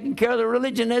be taking care of their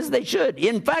religion as they should.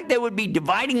 In fact, they would be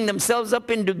dividing themselves up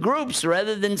into groups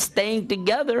rather than staying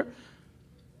together.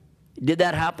 Did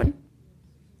that happen?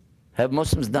 Have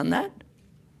Muslims done that?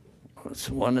 It's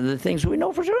one of the things we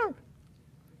know for sure.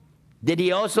 Did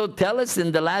he also tell us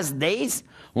in the last days,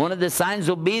 one of the signs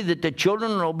will be that the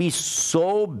children will be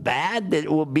so bad that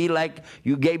it will be like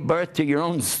you gave birth to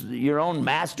your own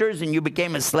masters and you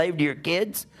became a slave to your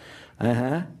kids?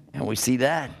 And we see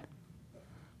that.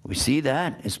 We see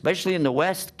that. Especially in the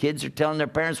West, kids are telling their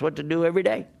parents what to do every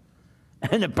day.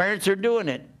 And the parents are doing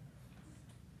it.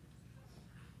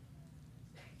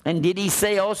 And did he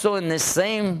say also in this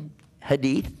same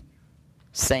hadith,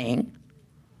 saying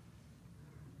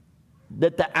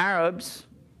that the Arabs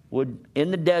would,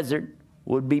 in the desert,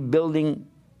 would be building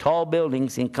tall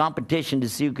buildings in competition to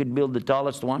see who could build the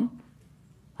tallest one?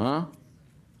 Huh?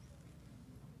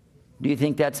 Do you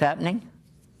think that's happening?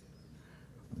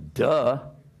 Duh.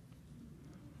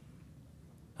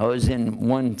 I was in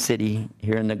one city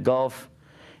here in the Gulf,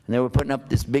 and they were putting up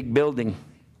this big building.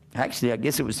 Actually, I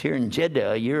guess it was here in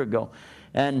Jeddah a year ago.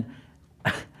 And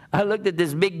I looked at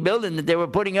this big building that they were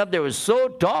putting up there. It was so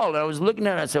tall. And I was looking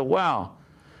at it. I said, wow.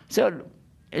 I said,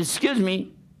 excuse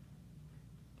me,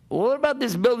 what about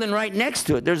this building right next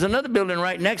to it? There's another building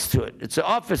right next to it. It's an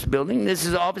office building. This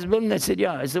is an office building. I said,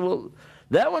 yeah. I said, well,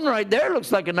 that one right there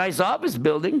looks like a nice office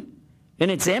building,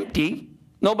 and it's empty.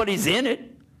 Nobody's in it.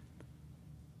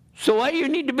 So why do you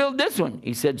need to build this one?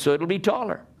 He said, so it'll be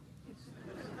taller.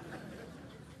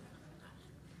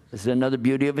 This is another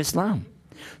beauty of Islam.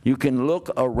 You can look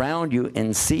around you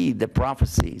and see the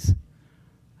prophecies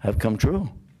have come true.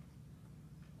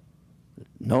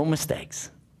 No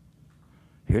mistakes.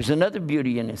 Here's another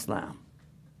beauty in Islam.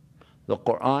 The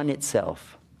Quran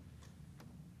itself.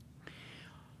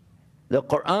 The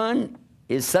Quran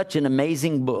is such an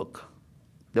amazing book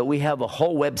that we have a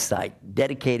whole website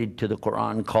dedicated to the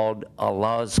Quran called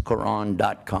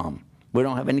allahsquran.com. We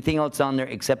don't have anything else on there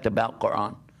except about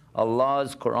Quran.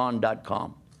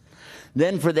 allahsquran.com.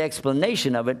 Then for the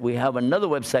explanation of it, we have another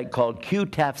website called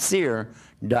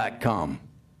qtafsir.com.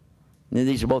 Now,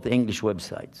 these are both English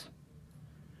websites.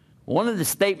 One of the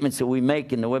statements that we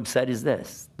make in the website is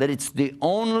this, that it's the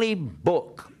only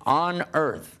book on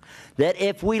earth that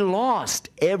if we lost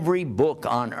every book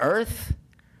on earth,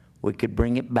 we could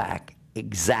bring it back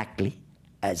exactly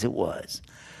as it was.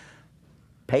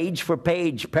 Page for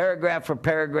page, paragraph for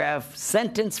paragraph,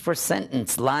 sentence for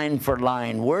sentence, line for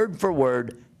line, word for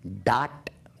word,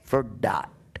 dot for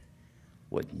dot,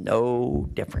 with no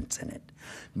difference in it.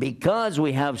 Because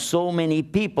we have so many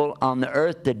people on the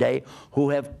earth today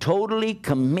who have totally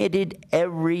committed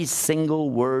every single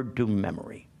word to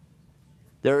memory.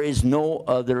 There is no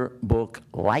other book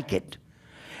like it.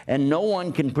 And no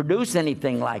one can produce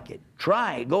anything like it.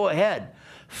 Try, go ahead.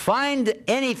 Find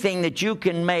anything that you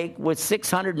can make with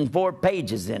 604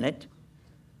 pages in it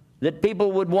that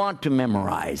people would want to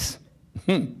memorize.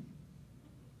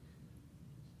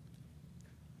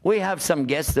 We have some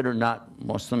guests that are not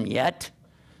Muslim yet.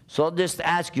 So I'll just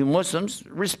ask you Muslims,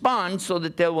 respond so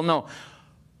that they will know.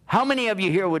 How many of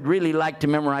you here would really like to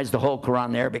memorize the whole Quran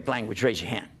in the Arabic language? Raise your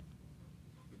hand.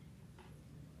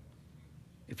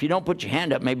 If you don't put your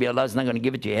hand up, maybe Allah's not going to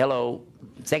give it to you. Hello,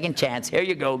 second chance. Here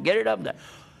you go. Get it up there.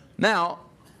 Now,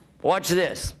 watch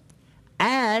this.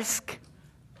 Ask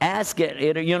at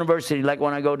a university, like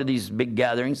when I go to these big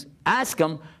gatherings, ask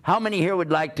them, how many here would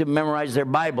like to memorize their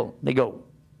Bible? They go,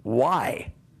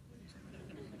 why?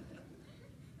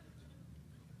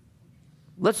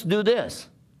 Let's do this.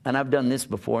 And I've done this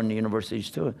before in the universities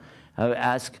too. I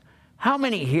ask, how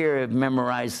many here have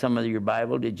memorized some of your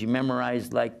Bible? Did you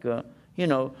memorize like,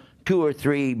 2 or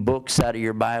 3 books out of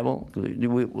your Bible?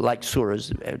 Like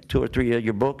surahs, 2 or 3 of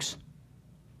your books?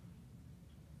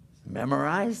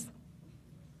 Memorized?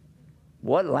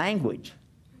 What language?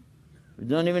 We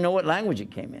don't even know what language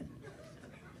it came in.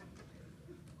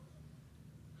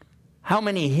 How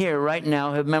many here right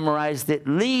now have memorized at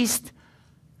least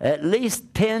 10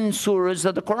 surahs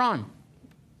of the Quran?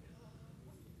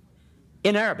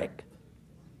 In Arabic?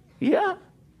 Yeah.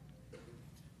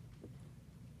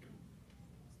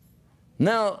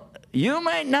 Now, you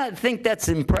might not think that's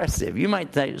impressive. You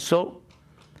might think so.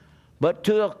 But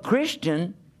to a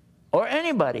Christian or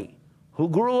anybody who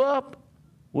grew up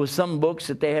with some books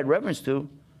that they had reference to,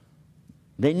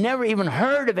 they never even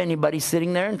heard of anybody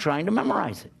sitting there and trying to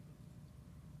memorize it.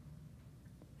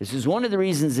 This is one of the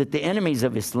reasons that the enemies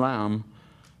of Islam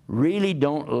really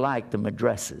don't like the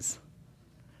madrasas,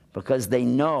 because they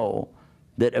know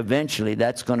that eventually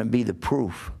that's going to be the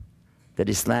proof that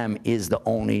Islam is the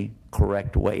only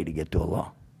correct way to get to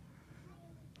Allah.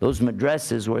 Those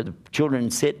madrasas where the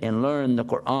children sit and learn the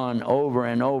Quran over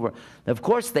and over, of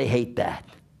course they hate that.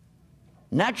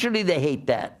 Naturally they hate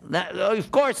that.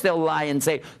 Of course they'll lie and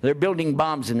say they're building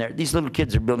bombs in there. These little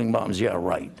kids are building bombs. Yeah,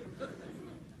 right.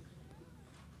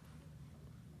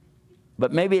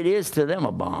 But maybe it is to them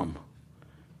a bomb,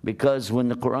 because when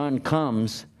the Quran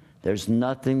comes, there's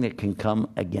nothing that can come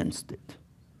against it.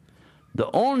 The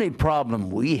only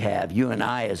problem we have, you and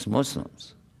I as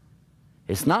Muslims,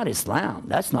 It's not Islam.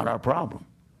 That's not our problem.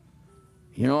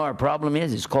 You know our problem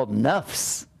is? It's called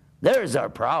nafs. There's our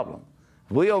problem.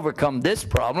 If we overcome this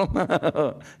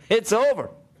problem, it's over.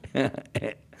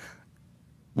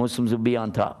 Muslims will be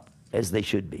on top, as they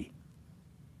should be.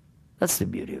 That's the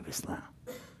beauty of Islam.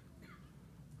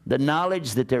 The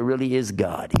knowledge that there really is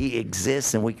God. He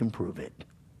exists and we can prove it.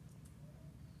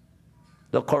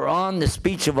 The Quran, the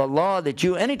speech of Allah, that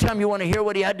you, anytime you want to hear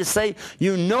what He had to say,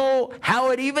 you know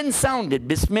how it even sounded.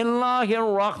 Bismillahir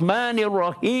Rahmanir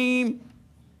Rahim.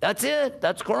 That's it.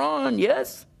 That's Quran,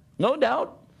 yes. No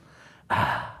doubt.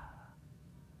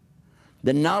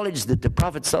 The knowledge that the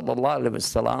Prophet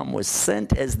ﷺ was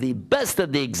sent as the best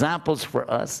of the examples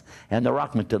for us, and the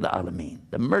rahmah to the alameen,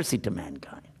 the mercy to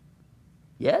mankind.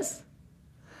 Yes?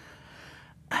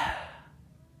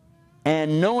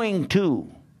 And knowing too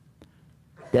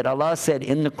that Allah said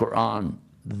in the Quran,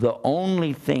 the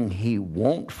only thing He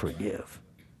won't forgive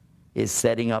is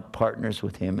setting up partners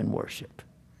with Him in worship.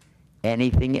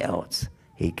 Anything else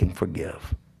He can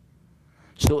forgive.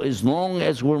 So as long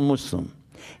as we're Muslim,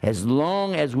 as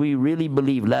long as we really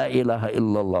believe La ilaha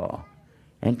illallah,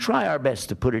 and try our best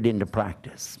to put it into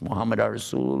practice, Muhammad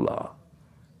Rasulullah,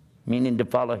 meaning to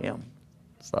follow Him,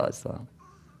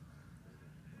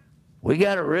 we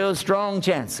got a real strong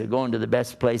chance of going to the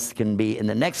best place it can be in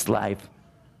the next life,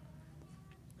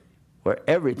 where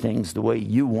everything's the way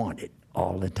you want it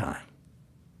all the time.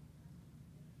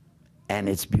 And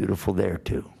it's beautiful there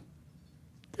too.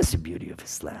 That's the beauty of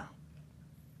Islam.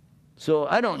 So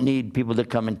I don't need people to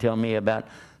come and tell me about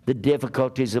the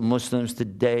difficulties of Muslims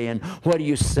today and what do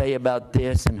you say about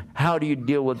this and how do you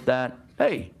deal with that.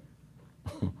 Hey,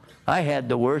 I had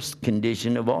the worst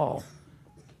condition of all.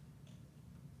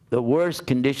 The worst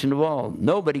condition of all.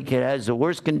 Nobody has the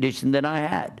worse condition than I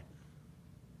had.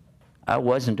 I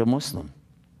wasn't a Muslim.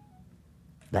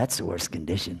 That's the worst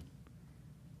condition.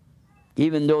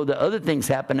 Even though the other things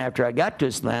happened after I got to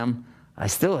Islam, I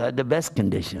still had the best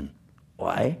condition.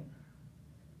 Why?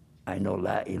 I know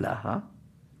La ilaha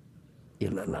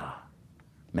illallah.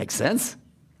 Make sense?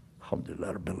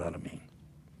 Alhamdulillah Rabbil Alameen.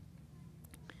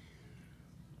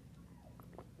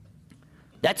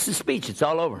 That's the speech. It's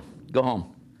all over. Go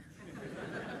home.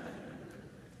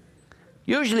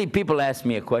 Usually people ask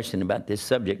me a question about this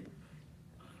subject.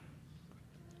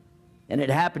 And it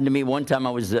happened to me one time. I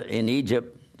was in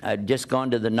Egypt. I'd just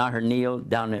gone to the Nahar Nil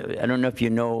down, I don't know if you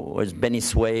know, it was Beni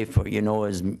Suef, or you know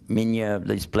as Minya,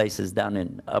 these places down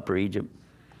in Upper Egypt.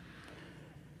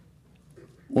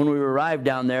 When we arrived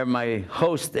down there, my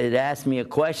host had asked me a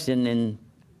question and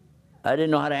I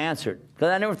didn't know how to answer it because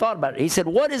I never thought about it. He said,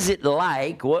 what is it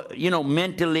like, what, you know,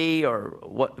 mentally or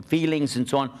what feelings and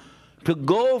so on, to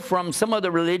go from some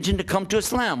other religion to come to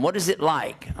Islam? What is it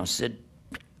like? I said,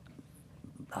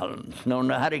 I don't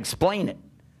know how to explain it.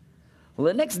 Well,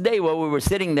 the next day while we were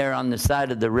sitting there on the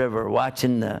side of the river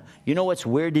watching the, you know what's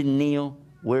Werd Nil?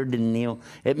 Werd Nil.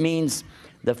 It means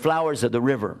the flowers of the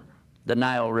river, the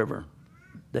Nile River,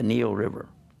 the Nile River,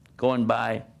 going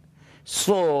by.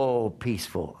 So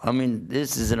peaceful. I mean,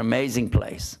 this is an amazing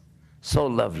place. So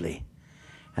lovely.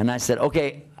 And I said,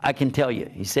 okay, I can tell you.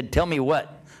 He said, tell me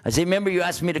what? I said, remember you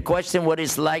asked me the question, what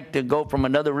it's like to go from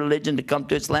another religion to come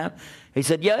to Islam? He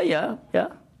said, yeah.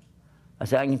 I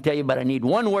said, I can tell you, but I need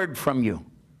one word from you.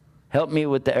 Help me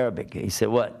with the Arabic. He said,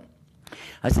 what?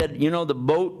 I said, you know the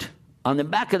boat? On the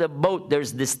back of the boat,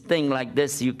 there's this thing like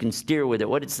this. You can steer with it.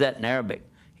 What is that in Arabic?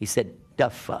 He said,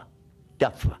 daffa.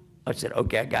 Daffa. I said,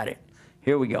 okay, I got it.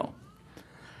 Here we go.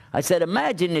 I said,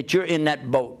 imagine that you're in that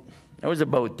boat. There was a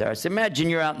boat there. I said, imagine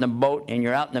you're out in the boat and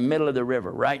you're out in the middle of the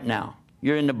river right now.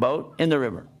 You're in the boat, in the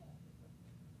river.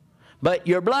 But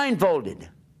you're blindfolded.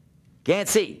 Can't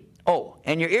see. Oh,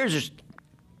 and your ears are...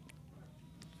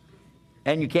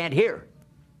 and you can't hear.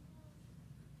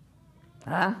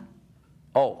 Huh?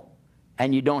 Oh,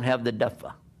 and you don't have the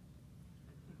daffa.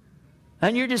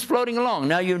 And you're just floating along.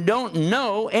 Now, you don't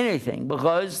know anything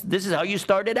because this is how you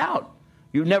started out.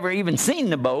 You've never even seen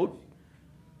the boat.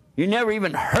 You never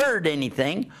even heard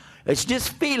anything. It's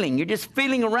just feeling. You're just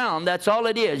feeling around. That's all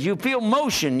it is. You feel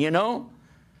motion, you know.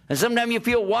 And sometimes you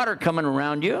feel water coming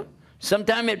around you.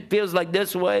 Sometimes it feels like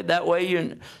this way, that way,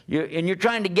 and you're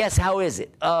trying to guess, how is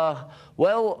it?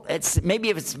 Well, maybe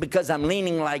if it's because I'm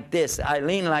leaning like this. I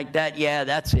lean like that. Yeah,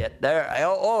 that's it. There.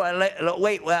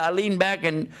 Wait. Well, I lean back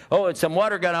and it's some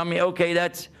water got on me. Okay,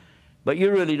 that's. But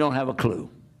you really don't have a clue.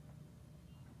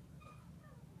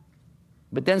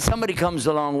 But then somebody comes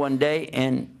along one day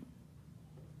and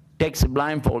takes the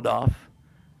blindfold off,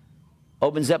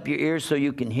 opens up your ears so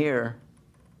you can hear,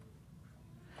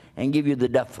 and give you the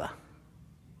daffa.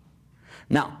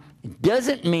 Now, it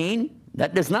doesn't mean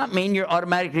That does not mean you're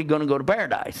automatically going to go to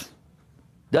paradise.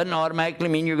 Doesn't automatically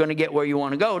mean you're going to get where you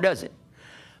want to go, does it?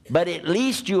 But at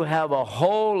least you have a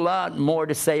whole lot more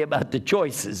to say about the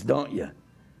choices, don't you?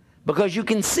 Because you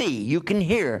can see, you can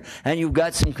hear, and you've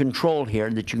got some control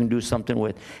here that you can do something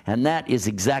with. And that is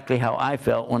exactly how I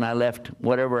felt when I left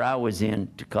whatever I was in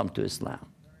to come to Islam.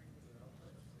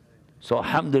 So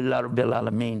alhamdulillah rabbil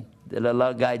alameen, that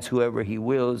Allah guides whoever He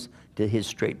wills to His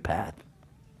straight path.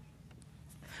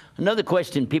 Another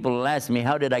question people will ask me,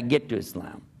 how did I get to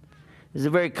Islam? This is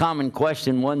a very common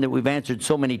question, one that we've answered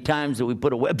so many times that we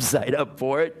put a website up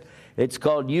for it. It's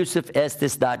called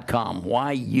YusufEstes.com,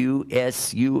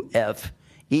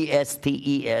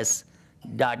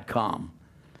 YusufEstes.com.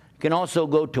 You can also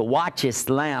go to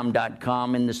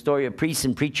WatchIslam.com, and the story of priests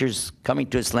and preachers coming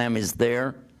to Islam is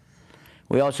there.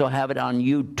 We also have it on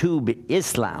YouTube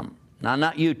Islam. Now,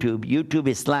 not YouTube, YouTube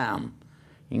Islam.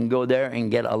 You can go there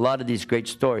and get a lot of these great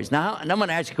stories. Now, I'm going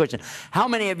to ask you a question. How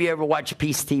many of you ever watch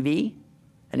Peace TV?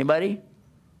 Anybody?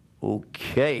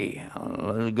 Okay.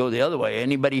 I'll go the other way.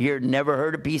 Anybody here never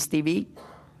heard of Peace TV?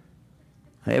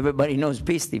 Everybody knows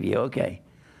Peace TV. Okay.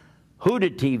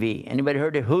 HudaTV. Anybody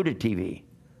heard of HudaTV?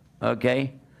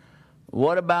 Okay.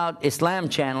 What about Islam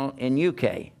Channel in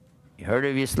UK? You heard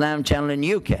of Islam Channel in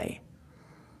UK?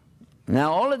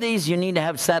 Now, all of these, you need to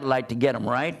have satellite to get them,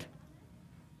 right?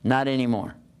 Not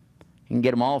anymore. You can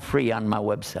get them all free on my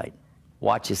website,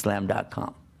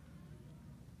 WatchIslam.com.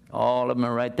 All of them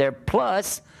are right there.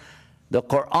 Plus, the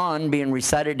Quran being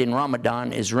recited in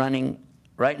Ramadan is running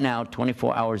right now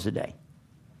 24 hours a day.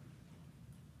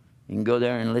 You can go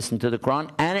there and listen to the Quran,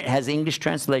 and it has English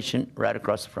translation right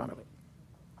across the front of it.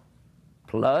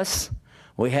 Plus,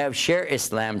 we have Share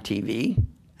Islam TV,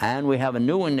 and we have a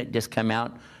new one that just came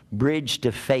out,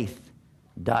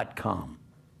 BridgeToFaith.com.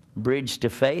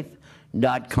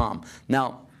 BridgeToFaith.com.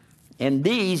 Now, in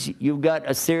these, you've got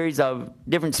a series of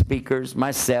different speakers,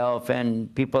 myself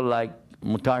and people like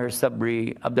Mutahir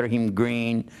Sabri, Abdurrahim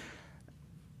Green.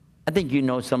 I think you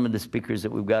know some of the speakers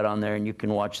that we've got on there, and you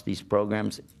can watch these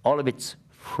programs. All of it's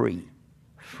free,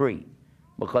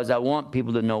 because I want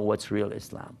people to know what's real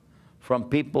Islam from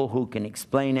people who can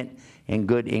explain it in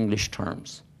good English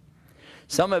terms.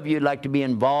 Some of you like to be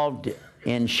involved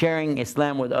in sharing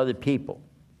Islam with other people.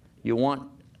 You want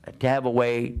to have a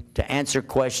way to answer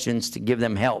questions, to give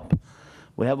them help.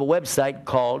 We have a website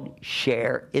called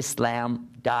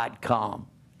ShareIslam.com.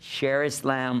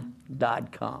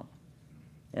 ShareIslam.com.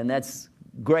 And that's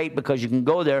great because you can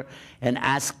go there and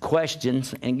ask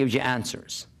questions and it gives you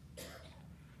answers.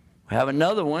 We have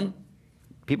another one.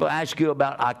 People ask you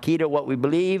about Aqidah, what we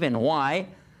believe and why.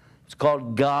 It's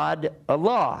called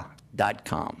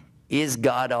GodAllah.com. Is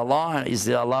God Allah? Is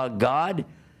Allah God?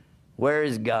 Where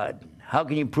is God? How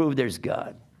can you prove there's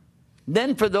God?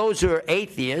 Then for those who are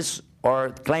atheists or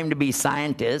claim to be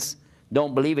scientists,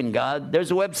 don't believe in God,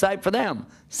 there's a website for them,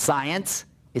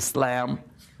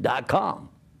 ScienceIslam.com.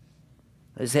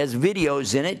 This has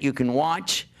videos in it you can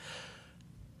watch.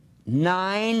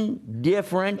 9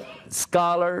 different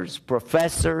scholars,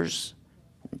 professors,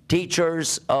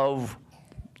 teachers of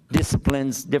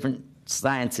disciplines, different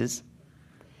sciences.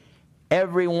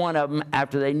 Every one of them,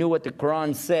 after they knew what the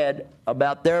Quran said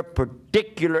about their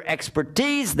particular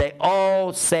expertise, they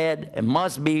all said it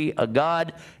must be a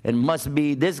God, and must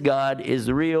be this God is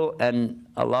real, and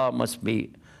Allah must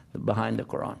be behind the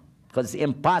Quran. Because it's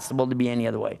impossible to be any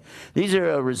other way. These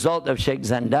are a result of Sheikh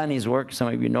Zandani's work. Some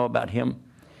of you know about him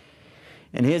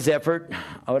and his effort.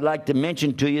 I would like to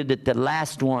mention to you that the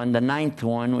last one, the 9th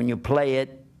one, when you play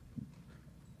it,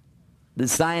 the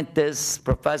scientist,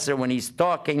 professor, when he's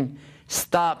talking,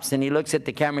 stops and he looks at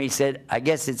the camera. He said, I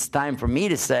guess it's time for me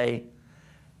to say,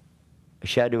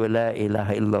 Ashhadu an la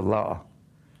ilaha illallah,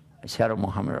 Ashhadu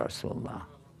Muhammad Rasulullah.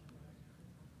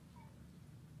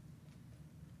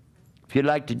 If you'd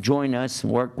like to join us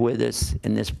and work with us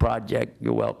in this project,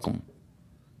 you're welcome.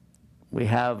 We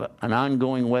have an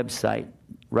ongoing website.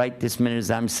 Right this minute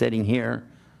as I'm sitting here,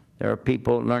 there are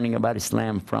people learning about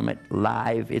Islam from it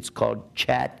live. It's called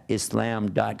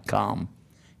chatislam.com.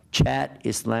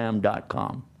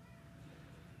 Chatislam.com.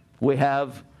 We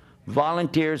have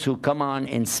volunteers who come on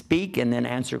and speak and then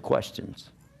answer questions.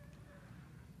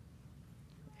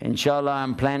 Inshallah,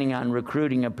 I'm planning on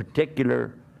recruiting a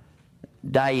particular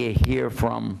daya here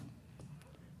from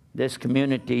this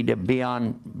community to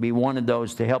be one of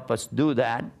those to help us do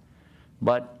that.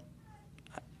 But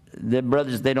the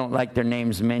brothers, they don't like their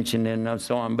names mentioned and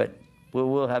so on, but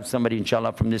we'll have somebody,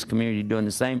 inshallah, from this community doing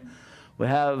the same. We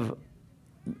have,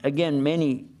 again,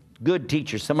 many good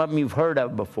teachers. Some of them you've heard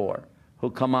of before who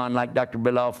come on, like Dr.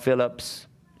 Bilal Phillips.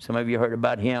 Some of you heard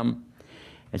about him.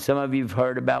 And some of you have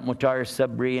heard about Muhtar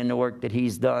Sabri and the work that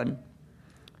he's done.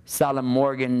 Salim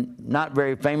Morgan, not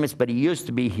very famous, but he used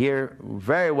to be here,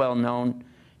 very well known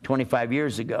 25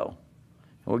 years ago.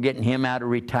 We're getting him out of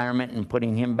retirement and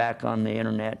putting him back on the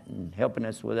internet and helping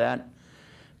us with that.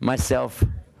 Myself.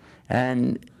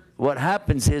 And what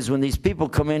happens is when these people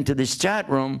come into this chat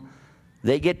room,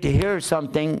 they get to hear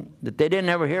something that they didn't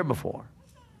ever hear before.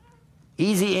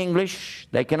 Easy English,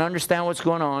 they can understand what's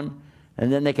going on,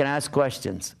 and then they can ask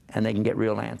questions, and they can get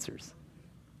real answers.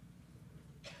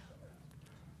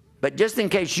 But just in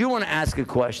case you want to ask a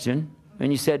question,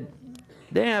 and you said,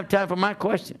 they didn't have time for my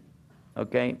question,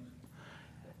 okay?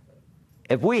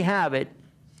 If we have it,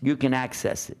 you can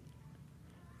access it.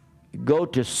 Go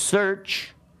to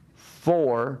search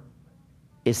for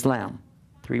Islam,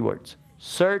 3 words.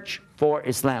 Search for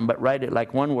Islam, but write it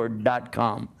like one word,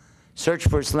 .com.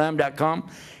 Searchforislam.com,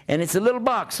 and it's a little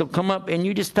box. So come up and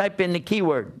you just type in the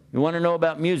keyword. You want to know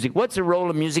about music. What's the role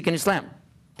of music in Islam?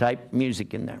 Type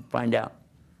music in there, find out.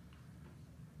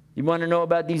 You want to know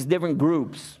about these different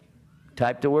groups?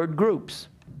 Type the word groups.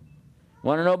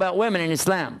 Want to know about women in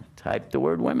Islam? Type the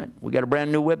word women. We got a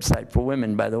brand new website for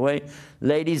women, by the way.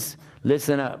 Ladies,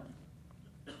 listen up.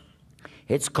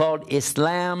 It's called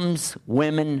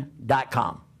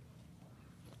islamswomen.com.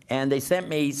 And they sent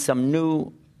me some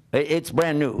new, it's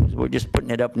brand new. We're just putting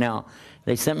it up now.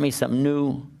 They sent me some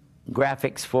new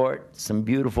graphics for it, some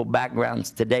beautiful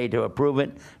backgrounds today to approve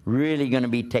it. Really going to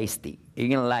be tasty. You're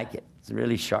going to like it. It's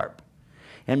really sharp.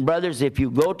 And brothers, if you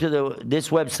go to this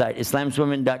website,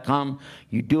 islamswomen.com,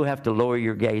 you do have to lower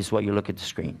your gaze while you look at the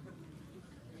screen.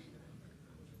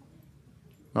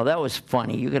 Now that was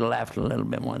funny. You could have laughed a little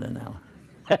bit more than that.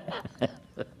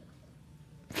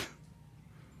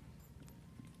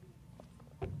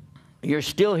 You're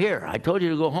still here. I told you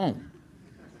to go home.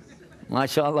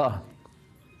 MashaAllah.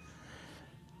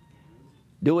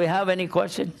 Do we have any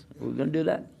questions? We're going to do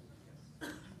that.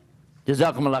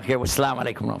 Jazakumullah khair. As-Salaamu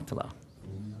Alaikum wa rahmatullah.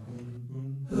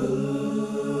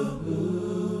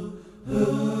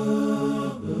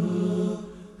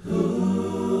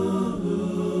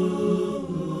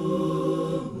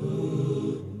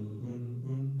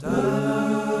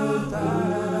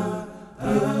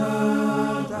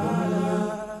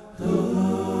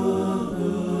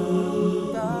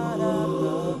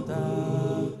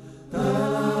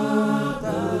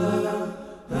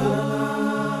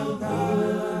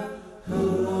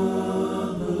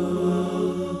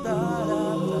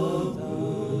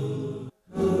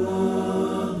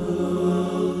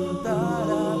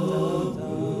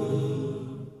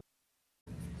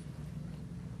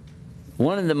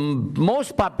 One of the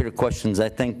most popular questions I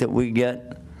think that we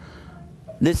get,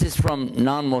 this is from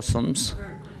non-Muslims.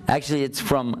 Actually, it's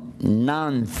from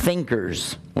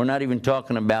non-thinkers. We're not even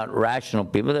talking about rational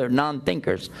people. They're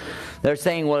non-thinkers. They're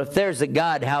saying, well, if there's a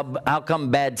God, how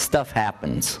come bad stuff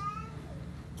happens?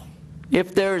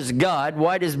 If there's God,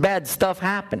 why does bad stuff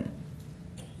happen?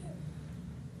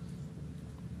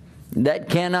 That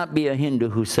cannot be a Hindu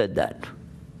who said that,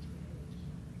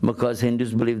 because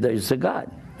Hindus believe there's a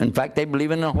God. In fact, they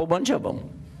believe in a whole bunch of them.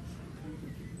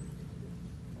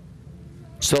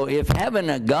 So if having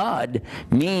a God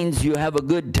means you have a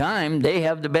good time, they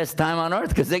have the best time on earth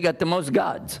because they got the most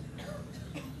gods.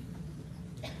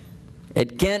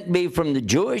 It can't be from the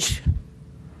Jewish,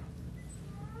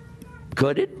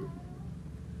 could it?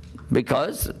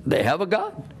 Because they have a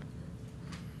God.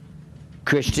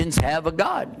 Christians have a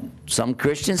God. Some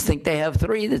Christians think they have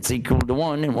 3 that's equal to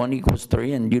 1, and 1 equals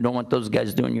 3, and you don't want those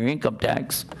guys doing your income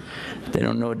tax. They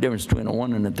don't know the difference between a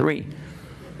 1 and a 3.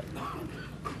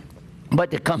 But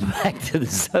to come back to the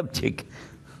subject,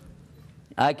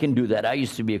 I can do that. I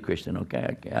used to be a Christian,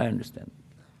 okay? I understand.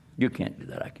 You can't do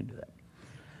that. I can do that.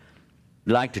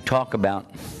 I'd like to talk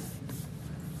about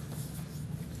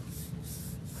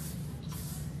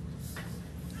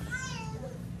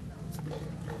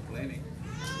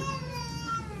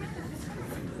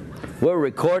we're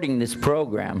recording this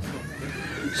program,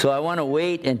 so I want to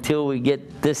wait until we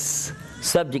get this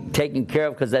subject taken care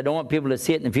of, because I don't want people to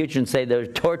see it in the future and say they're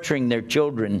torturing their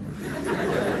children.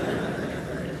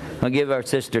 I'll give our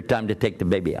sister time to take the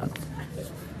baby out.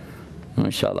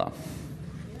 MashaAllah.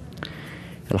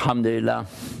 Alhamdulillah.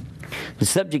 The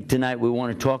subject tonight we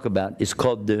want to talk about is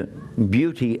called the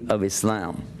beauty of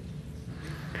Islam.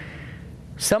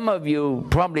 Some of you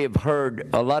probably have heard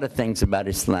a lot of things about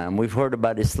Islam. We've heard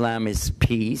about Islam is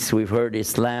peace. We've heard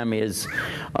Islam is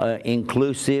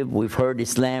inclusive. We've heard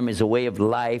Islam is a way of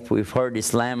life. We've heard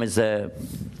Islam is the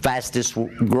fastest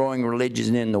growing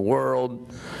religion in the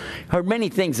world. Heard many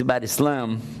things about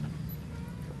Islam.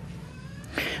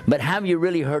 But have you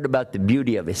really heard about the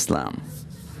beauty of Islam?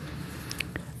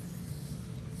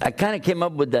 I kind of came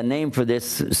up with the name for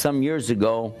this some years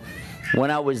ago when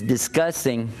I was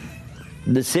discussing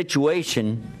the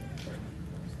situation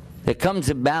that comes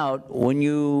about when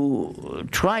you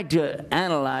try to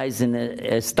analyze and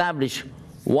establish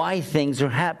why things are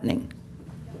happening.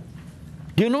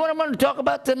 Do you know what I'm going to talk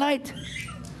about tonight?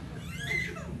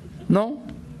 No?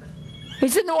 He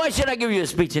said, no, why should I give you a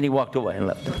speech? And he walked away and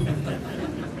left.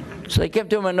 So they kept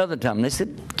to him another time. And they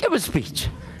said, give a speech.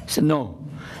 He said, no.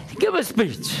 Give a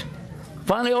speech.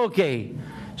 Finally, okay,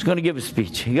 he's going to give a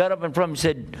speech. He got up in front and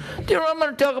said, do you know what I'm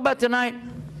going to talk about tonight?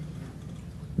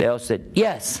 They all said,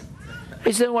 yes.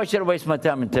 He said, why should I waste my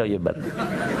time and tell you about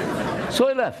it? So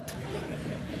he left.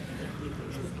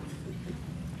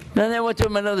 Then they went to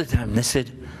him another time. They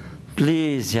said,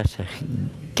 please, Ya Sheikh,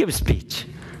 give a speech.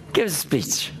 Give a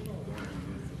speech.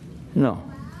 No.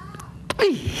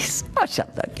 Please,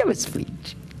 mashaAllah, give a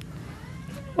speech.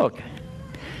 Okay.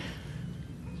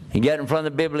 He got in front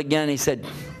of the Bible again. He said,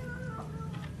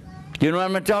 do you know what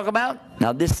I'm going to talk about?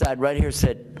 Now this side right here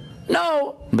said,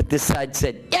 no. But this side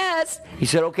said, yes. He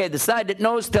said, okay, the side that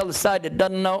knows, tell the side that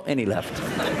doesn't know. And he left.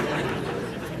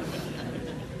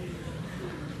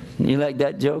 You like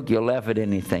that joke? You'll laugh at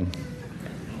anything.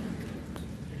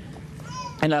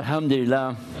 And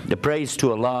alhamdulillah, the praise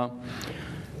to Allah,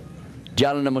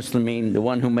 Jalana Muslimin, the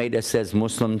one who made us as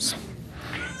Muslims.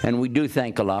 And we do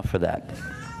thank Allah for that.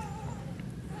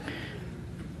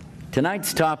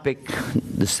 Tonight's topic,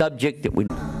 the subject that we...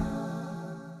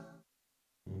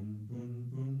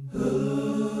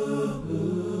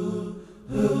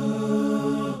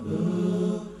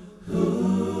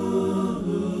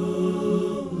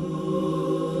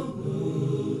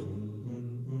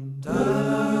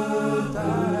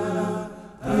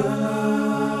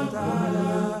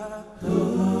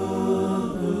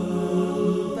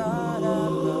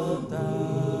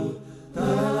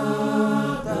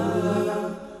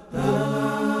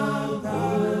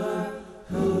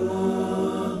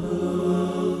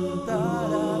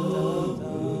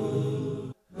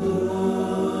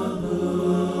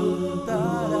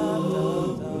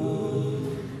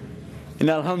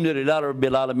 Alhamdulillah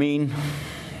Rabbil Alameen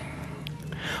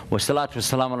wa salatu wa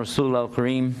salam ala Rasulullah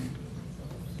al-Kareem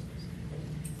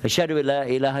ashhadu an la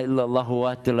ilaha illallah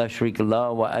wahdahu la sharika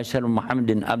lahu wa ashhadu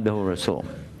Muhammadan abduhu wa rasuluh.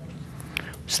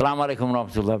 As-Salaamu Alaikum wa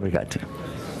rahmatullahi wa barakatuh.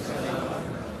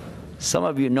 Some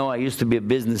of you know I used to be a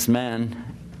businessman.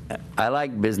 I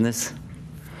like business.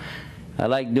 I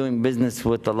like doing business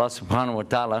with Allah subhanahu wa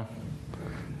ta'ala.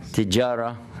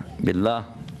 Tijara billah.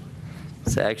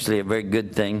 It's actually a very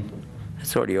good thing.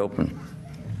 It's already open.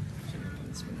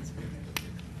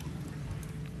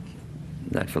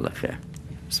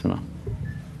 Bismillah.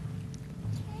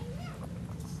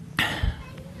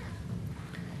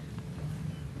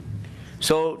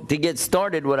 So to get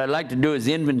started, what I'd like to do is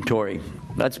inventory.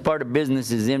 That's part of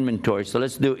business, is inventory. So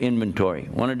let's do inventory.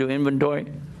 Want to do inventory?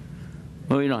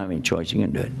 Well, you don't have any choice. You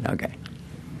can do it. Okay.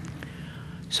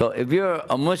 So if you're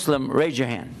a Muslim, raise your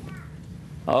hand.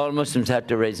 All Muslims have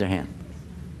to raise their hand.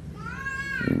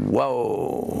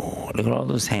 Whoa, look at all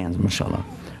those hands, mashallah.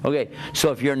 Okay,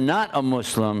 so if you're not a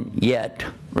Muslim yet,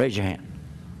 raise your hand.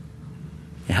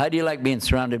 How do you like being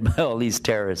surrounded by all these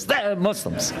terrorists? They're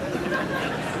Muslims.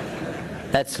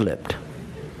 That slipped.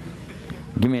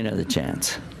 Give me another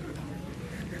chance.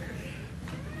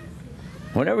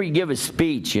 Whenever you give a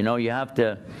speech, you know, you have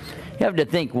to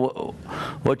think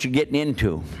what you're getting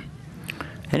into.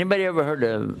 Anybody ever heard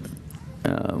of,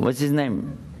 what's his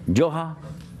name? Johar?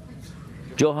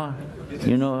 Johar?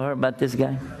 You know her about this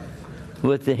guy?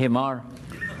 With the himar?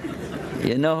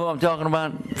 You know who I'm talking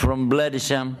about? From Bled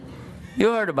Hashem.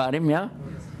 You heard about him, yeah?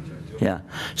 Yeah.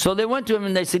 So they went to him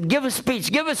and they said, give a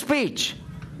speech, give a speech.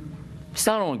 He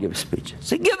said, I don't want to give a speech. He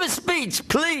said, give a speech,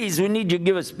 please. We need you to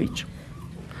give a speech.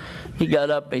 He got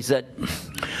up, he said,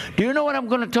 do you know what I'm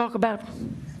going to talk about?